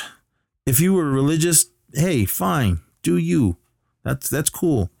there, if you were religious, hey, fine, do you. That's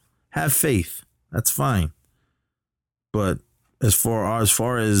cool. Have faith. That's fine. But as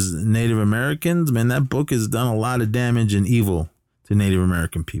far as Native Americans, man, that book has done a lot of damage and evil to Native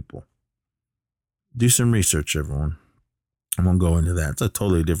American people. Do some research, everyone. I won't go into that. It's a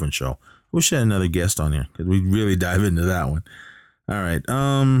totally different show. Wish I had another guest on here because we really dive into that one. All right.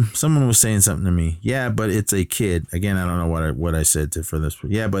 Someone was saying something to me. Yeah, but it's a kid. Again, I don't know what I said for this.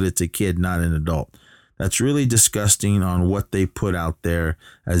 Yeah, but it's a kid, not an adult. That's really disgusting on what they put out there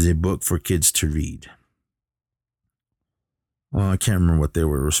as a book for kids to read. I can't remember what they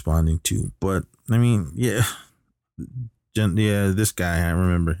were responding to, but I mean, yeah, this guy, I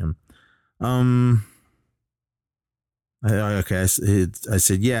remember him. Okay, I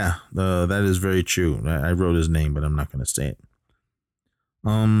said, yeah, that is very true. I wrote his name, but I'm not going to say it.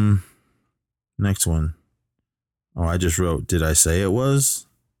 Next one. Oh, I just wrote, did I say it was?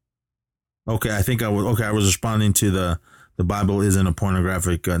 Okay, I think I was, I was responding to the Bible isn't a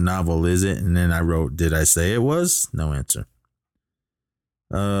pornographic novel, is it? And then I wrote, did I say it was? No answer.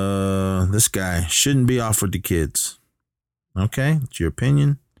 The this guy shouldn't be offered to kids. Okay, it's your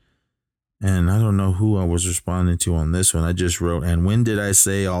opinion. And I don't know who I was responding to on this one. I just wrote, and when did I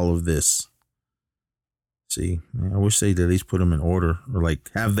say all of this? See, I wish they'd at least put them in order, or like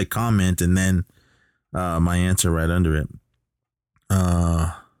have the comment and then my answer right under it.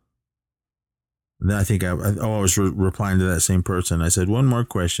 Then I think I was replying to that same person. I said, one more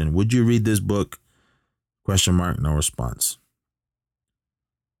question. Would you read this book? ? No response.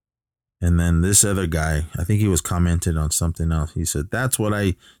 And then this other guy, I think he was commented on something else. He said, that's what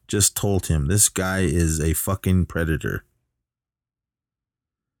I just told him. This guy is a fucking predator.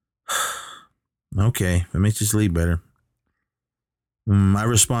 Okay, that makes you sleep better. I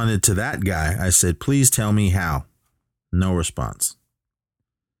responded to that guy. I said, please tell me how. No response.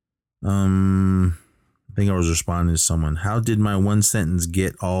 I think I was responding to someone. How did my one sentence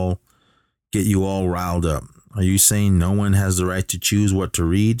get you all riled up? Are you saying no one has the right to choose what to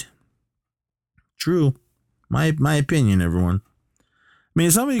read? True. My opinion, everyone. I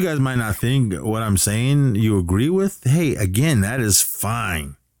mean, some of you guys might not think what I'm saying you agree with. Hey, again, that is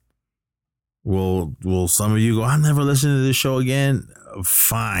fine. Will some of you go, I'll never listen to this show again?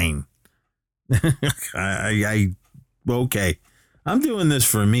 Fine. Okay. I'm doing this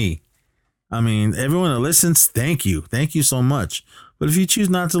for me. I mean, everyone that listens, thank you. Thank you so much. But if you choose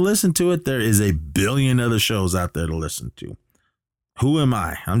not to listen to it, there is a billion other shows out there to listen to. Who am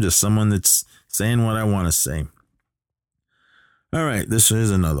I? I'm just someone that's saying what I want to say. All right, this is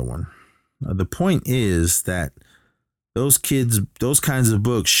another one. The point is that those kinds of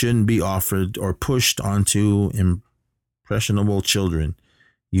books shouldn't be offered or pushed onto impressionable children.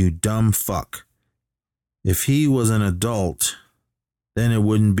 You dumb fuck. If he was an adult, then it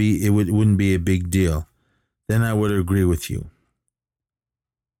wouldn't be a big deal. Then I would agree with you.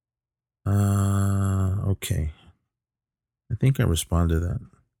 Okay. I think I responded to that.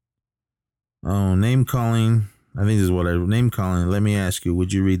 Oh, name calling. I think this is what name calling. Let me ask you,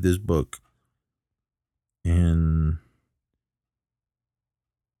 would you read this book? And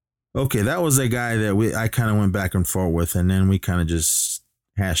okay, that was a guy that I kind of went back and forth with, and then we kind of just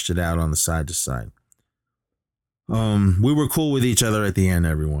hashed it out on the side to side. We were cool with each other at the end,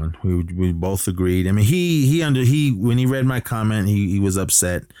 everyone. We both agreed. I mean, he when he read my comment, he was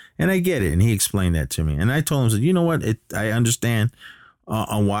upset, and I get it, and he explained that to me. And I told him, you know what? I understand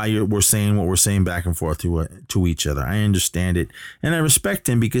on why we're saying what we're saying back and forth to each other. I understand it, and I respect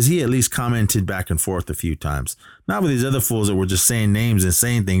him because he at least commented back and forth a few times. Not with these other fools that were just saying names and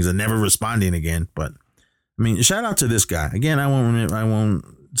saying things and never responding again. But I mean, shout out to this guy again. I won't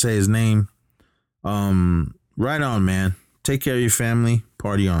say his name. Right on, man. Take care of your family.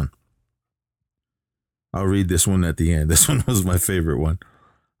 Party on. I'll read this one at the end. This one was my favorite one.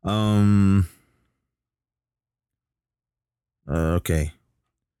 Okay.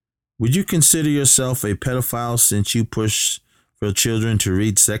 Would you consider yourself a pedophile since you push for children to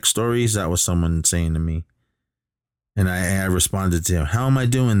read sex stories? That was someone saying to me. And I responded to him, how am I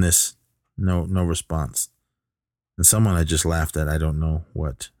doing this? No response. And someone I just laughed at. I don't know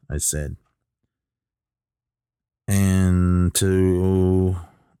what I said. And all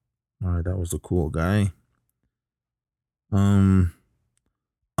right, that was the cool guy. On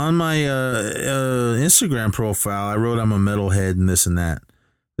my Instagram profile, I wrote I'm a metalhead and this and that.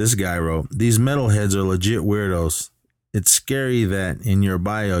 This guy wrote, these metalheads are legit weirdos. It's scary that in your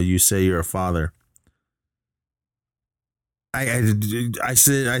bio you say you're a father. I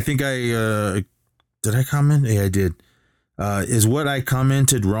said, I think did I comment? Yeah, I did. Is what I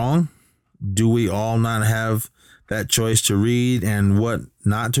commented wrong? Do we all not have that choice to read and what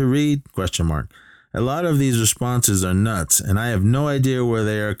not to read? ? A lot of these responses are nuts, and I have no idea where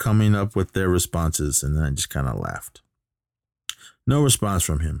they are coming up with their responses. And then I just kind of laughed. No response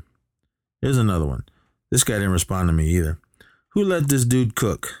from him. Here's another one. This guy didn't respond to me either. Who let this dude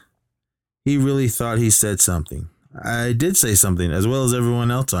cook? He really thought he said something. I did say something, as well as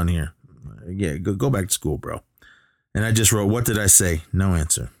everyone else on here. Yeah, go back to school, bro. And I just wrote, what did I say? No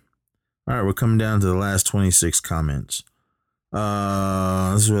answer. All right, we're coming down to the last 26 comments.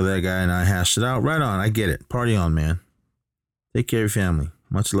 This is where that guy and I hashed it out. Right on, I get it. Party on, man. Take care of your family.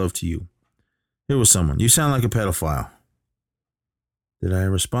 Much love to you. Here was someone. You sound like a pedophile. Did I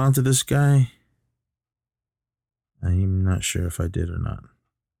respond to this guy? I'm not sure if I did or not.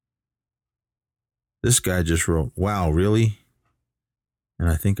 This guy just wrote, wow, really? And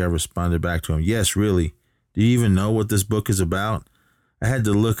I think I responded back to him, yes, really. Do you even know what this book is about? I had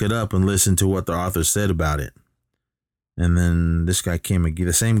to look it up and listen to what the author said about it. And then this guy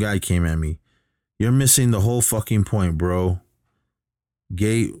the same guy came at me. You're missing the whole fucking point, bro.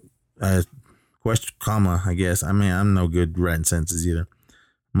 Gay, question, comma, I guess. I mean, I'm no good writing sentences either.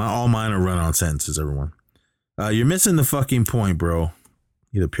 All mine are run-on sentences, everyone. You're missing the fucking point, bro.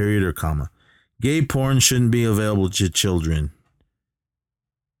 Either period or comma. Gay porn shouldn't be available to children.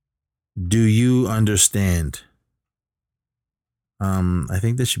 Do you understand? I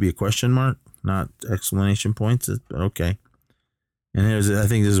think this should be a question mark, not exclamation points. Okay. And I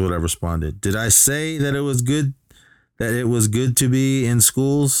think this is what I responded. Did I say that it was good to be in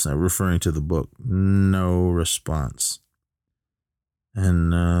schools? Referring to the book. No response.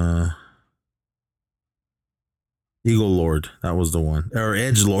 And Eagle Lord, that was the one. Or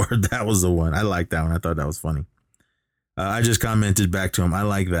Edge Lord, that was the one. I liked that one. I thought that was funny. I just commented back to him. I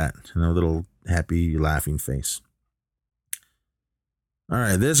like that. And a little happy laughing face. All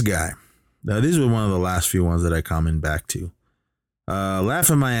right, this guy. Now, these were one of the last few ones that I commented back to.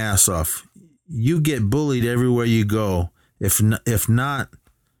 Laughing my ass off. You get bullied everywhere you go. If not,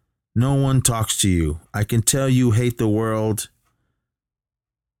 no one talks to you. I can tell you hate the world.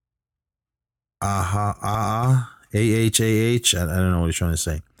 A-H-A-H. I don't know what he's trying to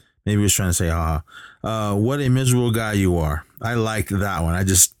say. Maybe he was trying to say, what a miserable guy you are. I liked that one. I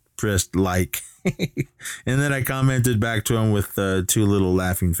just pressed like. And then I commented back to him with 2 little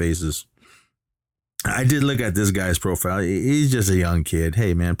laughing faces. I did look at this guy's profile. He's just a young kid.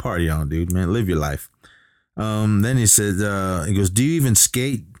 Hey, man, party on, dude, man. Live your life. Then he said, he goes, do you even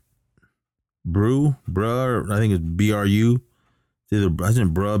skate? Bruh, I think it's B-R-U. Either, I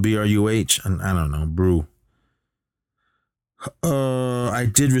think bruh, B-R-U-H. I don't know, brew. I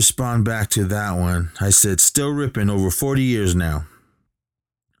did respond back to that one. I said, still ripping over 40 years now.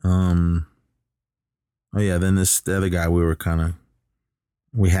 Oh yeah, then the other guy,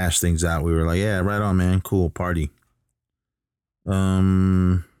 we hashed things out. We were like, yeah, right on, man. Cool party.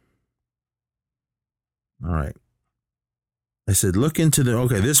 All right. I said, look into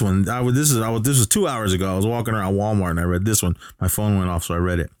this one. This was 2 hours ago. I was walking around Walmart and I read this one. My phone went off, so I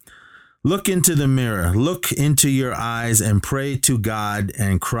read it. Look into the mirror, look into your eyes and pray to God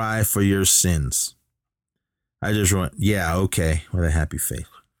and cry for your sins. I just went, yeah, okay, with a happy face.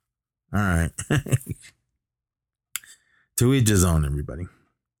 All right. To each his own, everybody.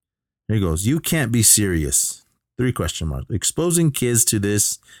 Here he goes. You can't be serious. 3 question marks. Exposing kids to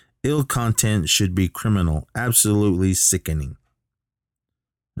this ill content should be criminal. Absolutely sickening.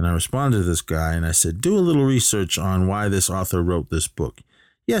 And I responded to this guy and I said, do a little research on why this author wrote this book.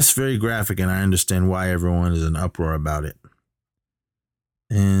 Yes, very graphic, and I understand why everyone is in uproar about it.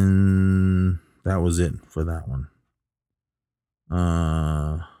 And that was it for that one.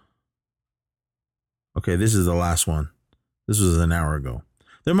 Okay, this is the last one. This was an hour ago.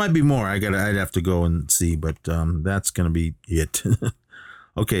 There might be more. I'd have to go and see, but that's gonna be it.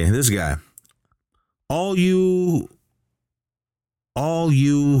 Okay, this guy. All you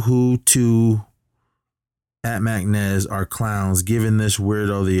who to at MacNez are clowns giving this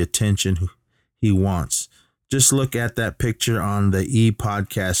weirdo the attention he wants. Just look at that picture on the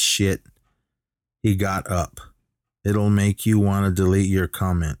e-podcast shit he got up. It'll make you want to delete your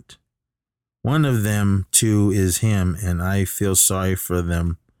comment. One of them, too, is him, and I feel sorry for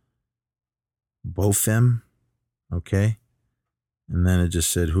them. Both them? Okay. And then it just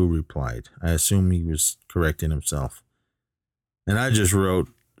said who replied. I assume he was correcting himself. And I just wrote,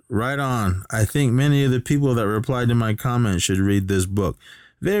 right on. I think many of the people that replied to my comment should read this book.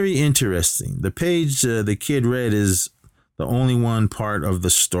 Very interesting. The page the kid read is the only one part of the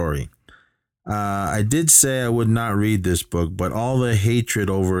story. I did say I would not read this book, but all the hatred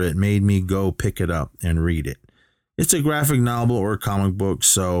over it made me go pick it up and read it. It's a graphic novel or comic book,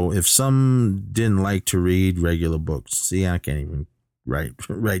 so if some didn't like to read regular books, see, I can't even write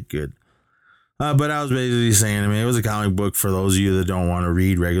good. But I was basically saying, it was a comic book for those of you that don't want to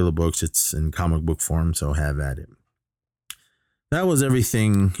read regular books. It's in comic book form, so have at it. That was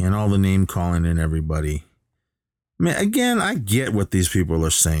everything and all the name calling and everybody. Again, I get what these people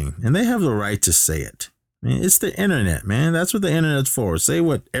are saying, and they have the right to say it. It's the internet, man. That's what the internet's for. Say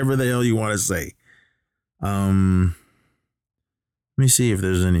whatever the hell you want to say. Let me see if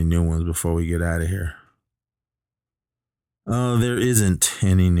there's any new ones before we get out of here. There isn't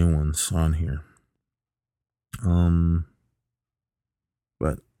any new ones on here.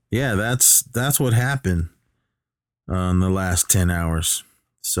 But yeah, that's what happened in the last 10 hours.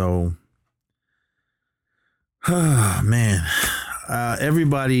 So, man,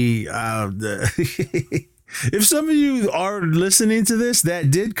 everybody, if some of you are listening to this that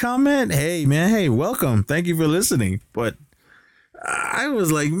did comment, hey, man, hey, welcome. Thank you for listening. But I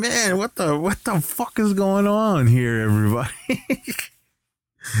was like, man, what the fuck is going on here, everybody?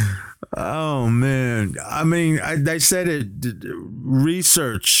 Oh, man. I said it.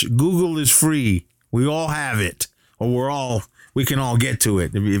 Research. Google is free. We all have it. Or we can all get to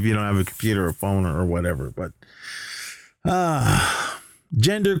it if you don't have a computer or phone or whatever. But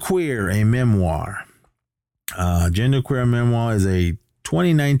Genderqueer, a memoir. Genderqueer Memoir is a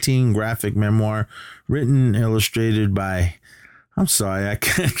 2019 graphic memoir written, illustrated by, I'm sorry, I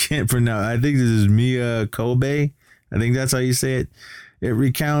can't pronounce. I think this is Mia Kobe. I think that's how you say it. It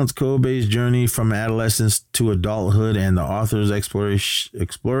recounts Kobe's journey from adolescence to adulthood and the author's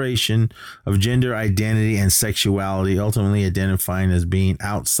exploration of gender identity and sexuality, ultimately identifying as being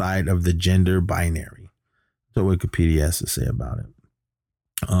outside of the gender binary. That's what Wikipedia has to say about it.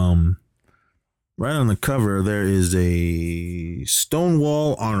 Right on the cover, there is a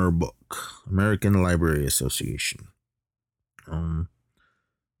Stonewall Honor Book, American Library Association.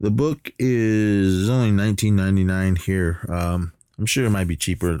 The book is only $19.99 here. I'm sure it might be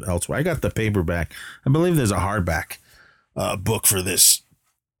cheaper elsewhere. I got the paperback. I believe there's a hardback book for this.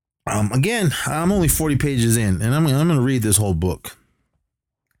 Again, I'm only 40 pages in, and I'm going to read this whole book.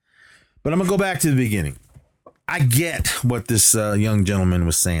 But I'm going to go back to the beginning. I get what this young gentleman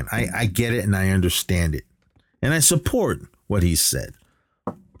was saying. I get it, and I understand it. And I support what he said.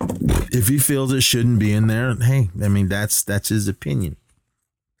 If he feels it shouldn't be in there, hey, I mean, that's his opinion.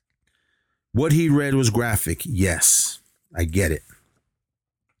 What he read was graphic. Yes, I get it.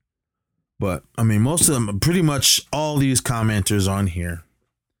 But, I mean, most of them, pretty much all these commenters on here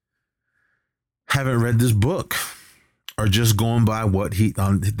haven't read this book, or just going by what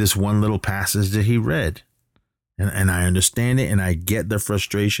on this one little passage that he read. And I understand it, and I get their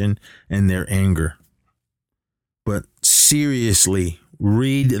frustration and their anger. But seriously,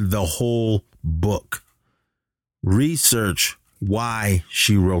 read the whole book. Research why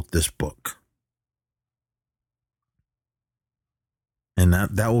she wrote this book. And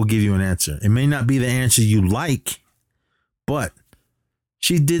that will give you an answer. It may not be the answer you like, but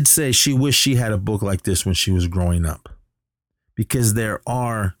she did say she wished she had a book like this when she was growing up. Because there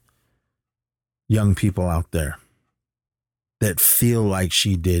are young people out there that feel like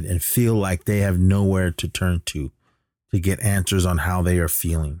she did and feel like they have nowhere to turn to get answers on how they are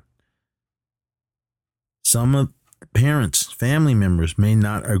feeling. Some of parents, family members may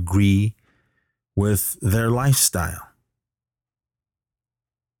not agree with their lifestyle.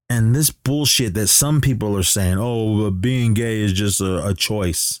 And this bullshit that some people are saying, oh, being gay is just a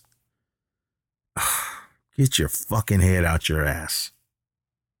choice. Get your fucking head out your ass.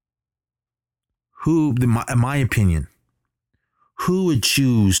 My opinion, who would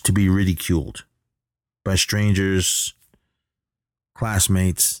choose to be ridiculed by strangers,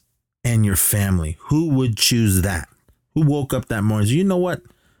 classmates, and your family? Who would choose that? Who woke up that morning and said, you know what?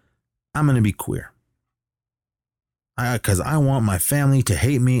 I'm going to be queer. Because I want my family to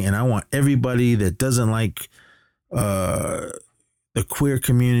hate me, and I want everybody that doesn't like the queer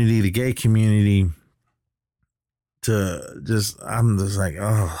community, the gay community, to just, I'm just like,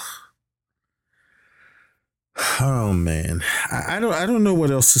 oh man, I don't know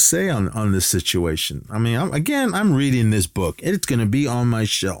what else to say on this situation. I mean, I'm reading this book. It's going to be on my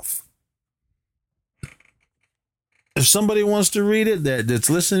shelf. If somebody wants to read it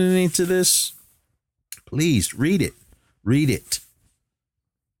that's listening to this, please read it. Read it.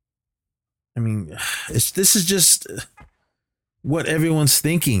 I mean, this is just what everyone's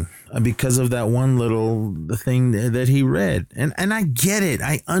thinking because of that one little thing that he read. And I get it.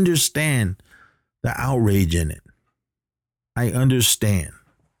 I understand the outrage in it. I understand.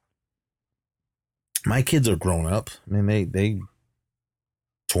 My kids are grown up. I mean, they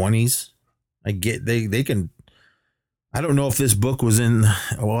 20s. I get they can. I don't know if this book was in.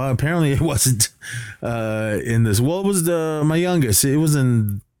 Well, apparently it wasn't in this. Well, it was my youngest. It was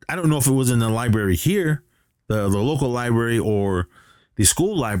in. I don't know if it was in the library here, the local library, or the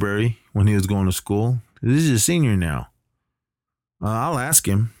school library when he was going to school. This is a senior now. I'll ask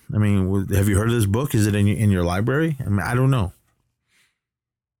him. I mean, have you heard of this book? Is it in your library? I mean, I don't know.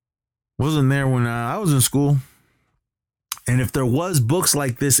 Wasn't there when I was in school. And if there was books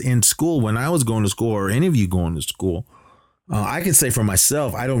like this in school when I was going to school, or any of you going to school, I can say for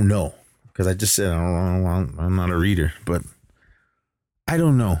myself, I don't know, because I just said I'm not a reader, but I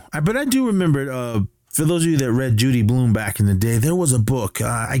don't know. But I do remember, for those of you that read Judy Blume back in the day, there was a book.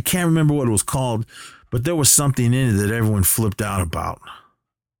 I can't remember what it was called, but there was something in it that everyone flipped out about.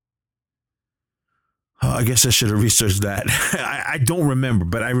 I guess I should have researched that. I don't remember,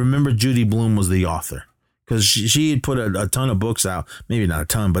 but I remember Judy Blume was the author, because she had put a ton of books out. Maybe not a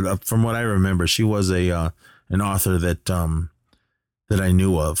ton, but from what I remember, she was an author that I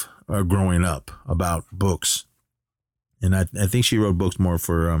knew of growing up about books. And I think she wrote books more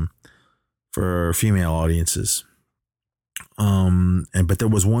for female audiences. But there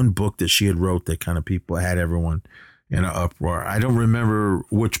was one book that she had wrote that kind of people had everyone in an uproar. I don't remember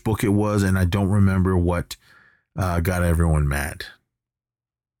which book it was, and I don't remember what got everyone mad.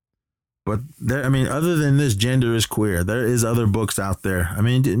 But there, I mean, other than this, Gender is Queer, there is other books out there. I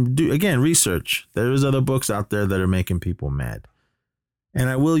mean, again, research. There is other books out there that are making people mad. And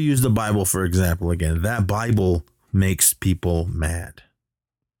I will use the Bible for example again. That Bible makes people mad.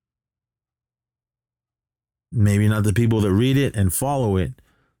 Maybe not the people that read it and follow it,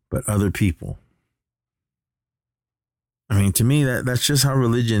 but other people. I mean, to me, that's just how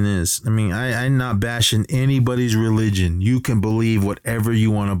religion is. I mean, I'm not bashing anybody's religion. You can believe whatever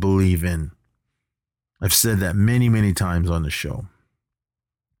you want to believe in. I've said that many, many times on the show.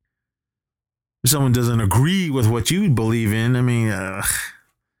 If someone doesn't agree with what you believe in, I mean,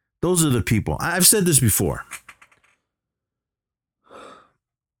 those are the people. I've said this before.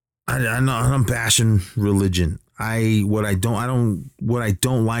 I'm bashing religion. What I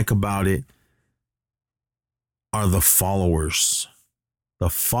don't like about it are the followers. The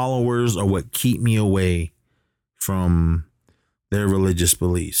followers are what keep me away from their religious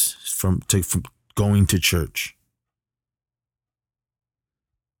beliefs, from going to church.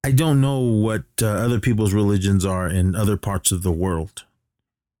 I don't know what other people's religions are in other parts of the world.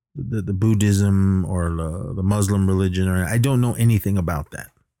 The Buddhism or the Muslim religion, or I don't know anything about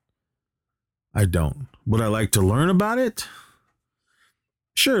that. I don't. Would I like to learn about it?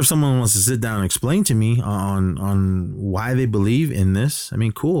 Sure, if someone wants to sit down and explain to me on why they believe in this, I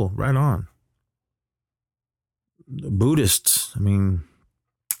mean, cool, right on. The Buddhists, I mean,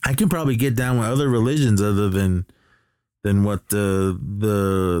 I can probably get down with other religions other than what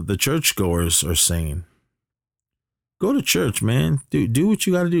the churchgoers are saying. Go to church, man. Do what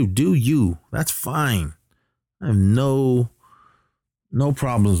you got to do. Do you. That's fine. I have no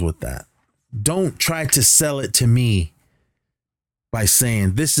problems with that. Don't try to sell it to me by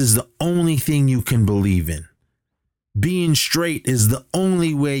saying this is the only thing you can believe in. Being straight is the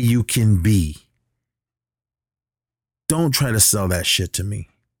only way you can be. Don't try to sell that shit to me.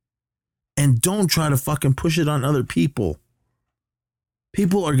 And don't try to fucking push it on other people.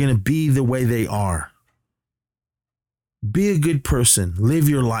 People are going to be the way they are. Be a good person. Live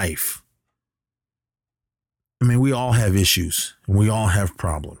your life. I mean, we all have issues and we all have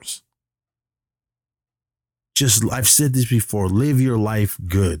problems. Just, I've said this before, live your life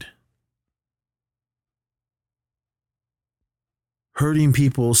good. Hurting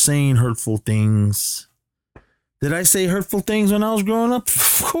people, saying hurtful things. Did I say hurtful things when I was growing up?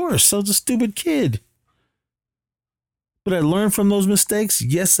 Of course, I was a stupid kid. But I learned from those mistakes?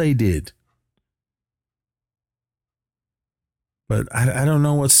 Yes, I did. But I don't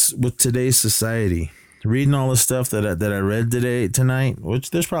know what's with today's society. Reading all the stuff that I read tonight, which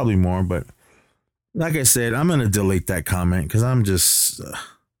there's probably more, but like I said, I'm going to delete that comment because I'm just,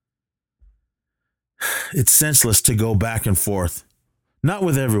 it's senseless to go back and forth. Not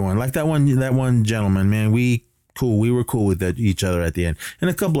with everyone. Like that one gentleman, man, we were cool with each other at the end. And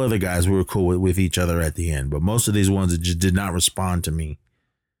a couple other guys, we were cool with each other at the end. But most of these ones that just did not respond to me.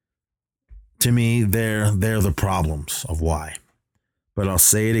 To me, they're the problems of why. But I'll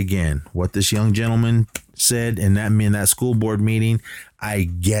say it again. What this young gentleman said in that school board meeting, I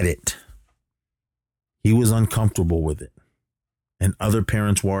get it. He was uncomfortable with it. And other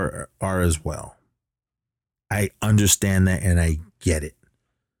parents are as well. I understand that and I get it.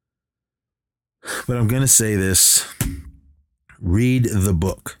 But I'm going to say this. Read the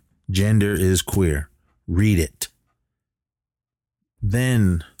book. Gender is Queer. Read it.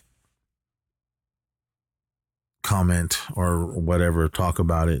 Then comment or whatever. Talk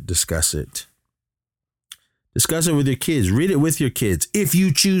about it. Discuss it. Discuss it with your kids. Read it with your kids if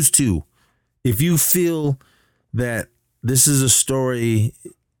you choose to. If you feel that this is a story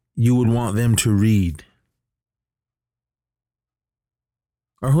you would want them to read.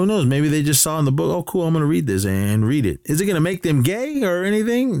 Or who knows, maybe they just saw in the book, oh, cool, I'm going to read this and read it. Is it going to make them gay or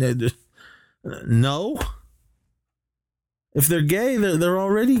anything? No. If they're gay, they're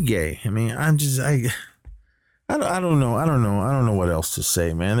already gay. I mean, I don't know. I don't know what else to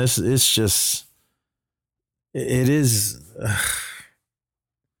say, man. It is.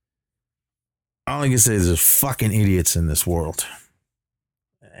 All I can say is there's fucking idiots in this world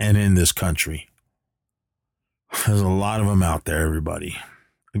and in this country. There's a lot of them out there, everybody.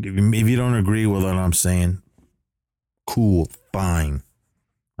 If you don't agree with what I'm saying, cool, fine.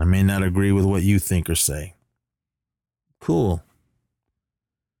 I may not agree with what you think or say. Cool.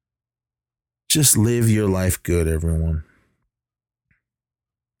 Just live your life good, everyone.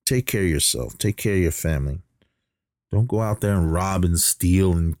 Take care of yourself. Take care of your family. Don't go out there and rob and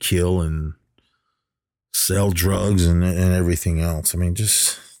steal and kill and sell drugs and everything else. I mean,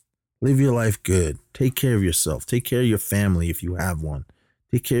 just Live your life good. Take care of yourself. Take care of your family if you have one.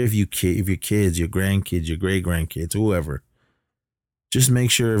 Take care of your kids, your grandkids, your great-grandkids, whoever. Just make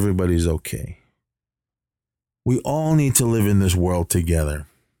sure everybody's okay. We all need to live in this world together.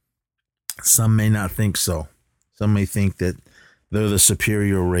 Some may not think so. Some may think that they're the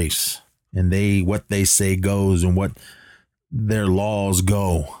superior race and what they say goes and what their laws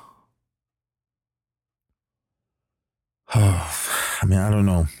go. I mean, I don't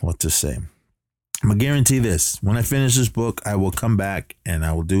know what to say. I'm going to guarantee this. When I finish this book, I will come back and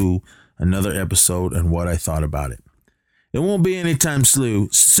I will do another episode on what I thought about it. It won't be anytime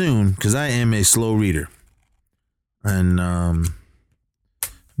soon because I am a slow reader. And how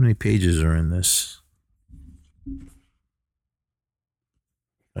many pages are in this?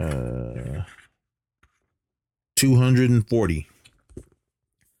 240.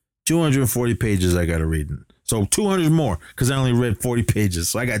 240 pages I got to read. So 200 more because I only read 40 pages.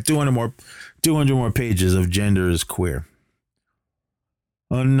 So I got 200 more pages of Gender is Queer.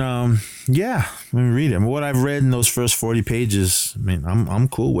 And yeah, let me read it. I mean, what I've read in those first 40 pages, I mean, I'm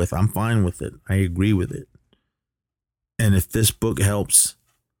cool with. I'm fine with it. I agree with it. And if this book helps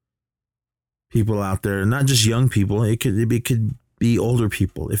people out there, not just young people, it could be older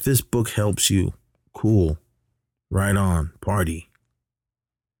people. If this book helps you, cool. Right on, party.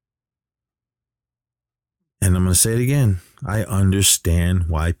 And I'm going to say it again. I understand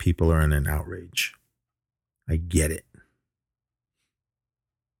why people are in an outrage. I get it.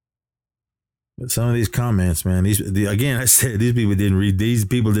 But some of these comments, man, again, I said these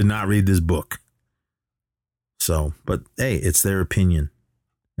people did not read this book. So, but hey, it's their opinion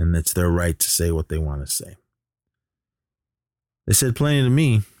and it's their right to say what they want to say. They said plenty to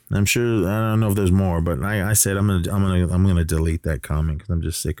me. I'm sure, I don't know if there's more, but I said I'm gonna delete that comment because I'm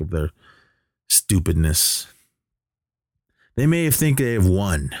just sick of their stupidness. They may think they have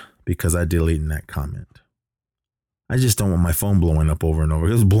won because I deleted that comment. I just don't want my phone blowing up over and over.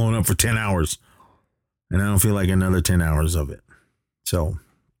 It was blowing up for 10 hours and I don't feel like another 10 hours of it. So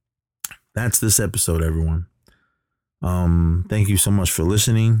that's this episode, everyone. Thank you so much for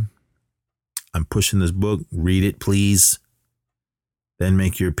listening. I'm pushing this book. Read it, please. Then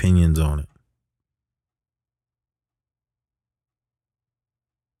make your opinions on it.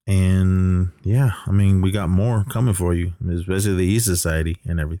 And yeah, I mean, we got more coming for you, especially the E-Society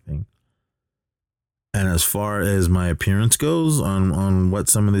and everything. And as far as my appearance goes on what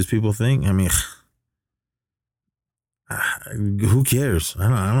some of these people think, I mean, who cares?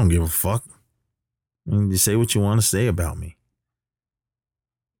 I don't give a fuck. I mean, you say what you want to say about me.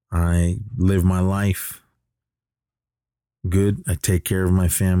 I live my life good. I take care of my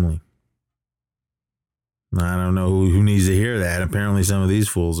family. I don't know who needs to hear that. Apparently some of these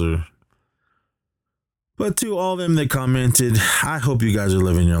fools are. But to all them that commented, I hope you guys are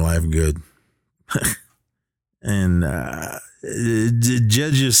living your life good. And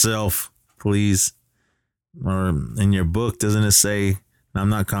judge yourself, please. Or in your book, doesn't it say, I'm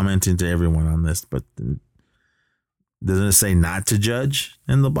not commenting to everyone on this, but doesn't it say not to judge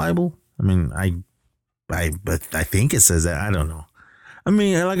in the Bible? I mean, but I think it says that. I don't know. I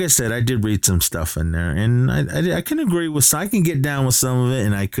mean, like I said, I did read some stuff in there, and I can agree with. I can get down with some of it,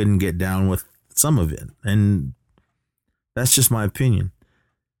 and I couldn't get down with some of it, and that's just my opinion.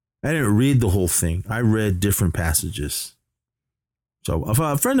 I didn't read the whole thing. I read different passages. So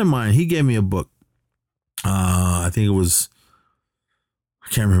a friend of mine, he gave me a book. I think it was, I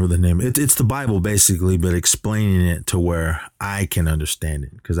can't remember the name. It's the Bible basically, but explaining it to where I can understand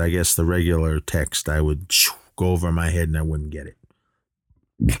it. Because I guess the regular text I would go over my head and I wouldn't get it.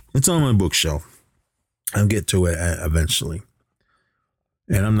 It's on my bookshelf. I'll get to it eventually.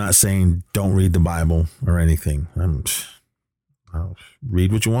 And I'm not saying don't read the Bible or anything. I'll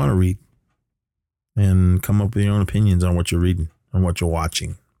read what you want to read and come up with your own opinions on what you're reading and what you're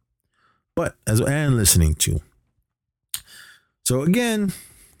watching. But and listening to. So again,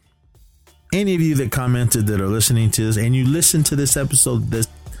 any of you that commented that are listening to this and you listened to this episode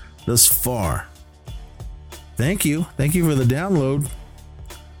thus far, thank you. Thank you for the download.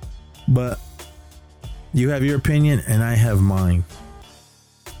 But you have your opinion and I have mine.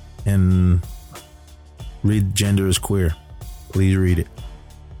 And read Gender is Queer. Please read it.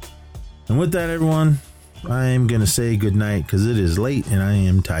 And with that, everyone, I'm going to say goodnight because it is late and I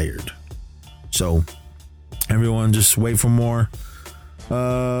am tired. So, everyone, just wait for more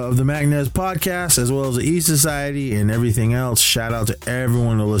of the Magnez podcast as well as the E-Society and everything else. Shout out to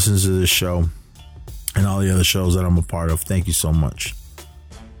everyone who listens to this show and all the other shows that I'm a part of. Thank you so much.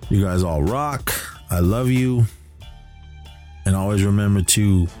 You guys all rock. I love you. And always remember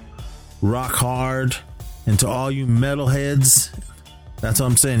to rock hard. And to all you metalheads That's what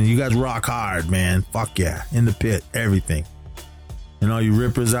I'm saying. You guys rock hard, man. Fuck yeah. In the pit, everything. And all you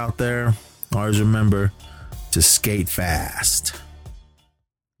rippers out there, always remember to skate fast.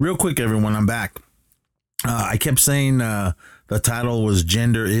 Real quick, everyone, I'm back. I kept saying the title was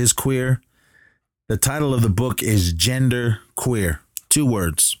Gender is Queer. The title of the book is Gender Queer. 2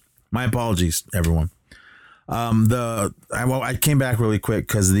 words. My apologies, everyone. I came back really quick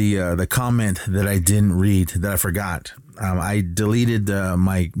because the comment that I didn't read, that I forgot. I deleted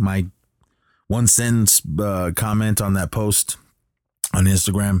my 1 sentence comment on that post on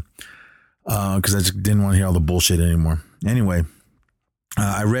Instagram because I just didn't want to hear all the bullshit anymore. Anyway,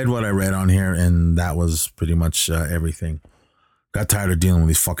 I read what I read on here, and that was pretty much everything. Got tired of dealing with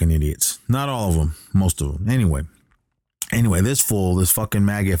these fucking idiots. Not all of them, most of them. Anyway, this fucking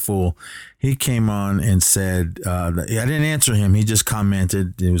maggot fool, he came on and said, I didn't answer him. He just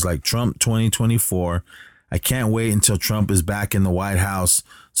commented. It was like, Trump 2024. I can't wait until Trump is back in the White House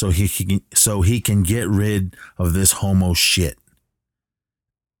so he can get rid of this homo shit.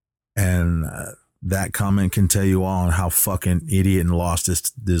 And that comment can tell you all on how fucking idiot and lost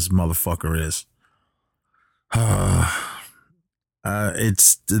this motherfucker is.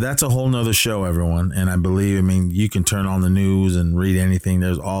 That's a whole nother show, everyone. And I mean, you can turn on the news and read anything.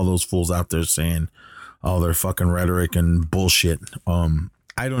 There's all those fools out there saying all their fucking rhetoric and bullshit.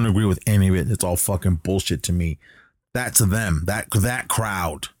 I don't agree with any of it. It's all fucking bullshit to me. That's them, that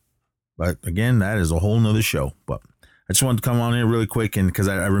crowd. But again, that is a whole nother show. But I just wanted to come on here really quick, and because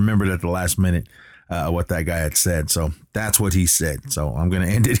I remembered at the last minute what that guy had said. So that's what he said. So I'm going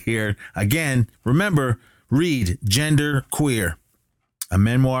to end it here. Again, remember, read Gender Queer, a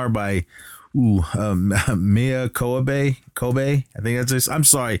memoir by Mia Kobe. I think that's it. I'm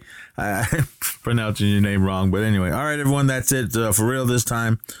sorry, I'm pronouncing your name wrong. But anyway, all right, everyone, that's it for real this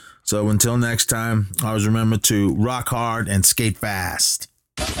time. So until next time, always remember to rock hard and skate fast.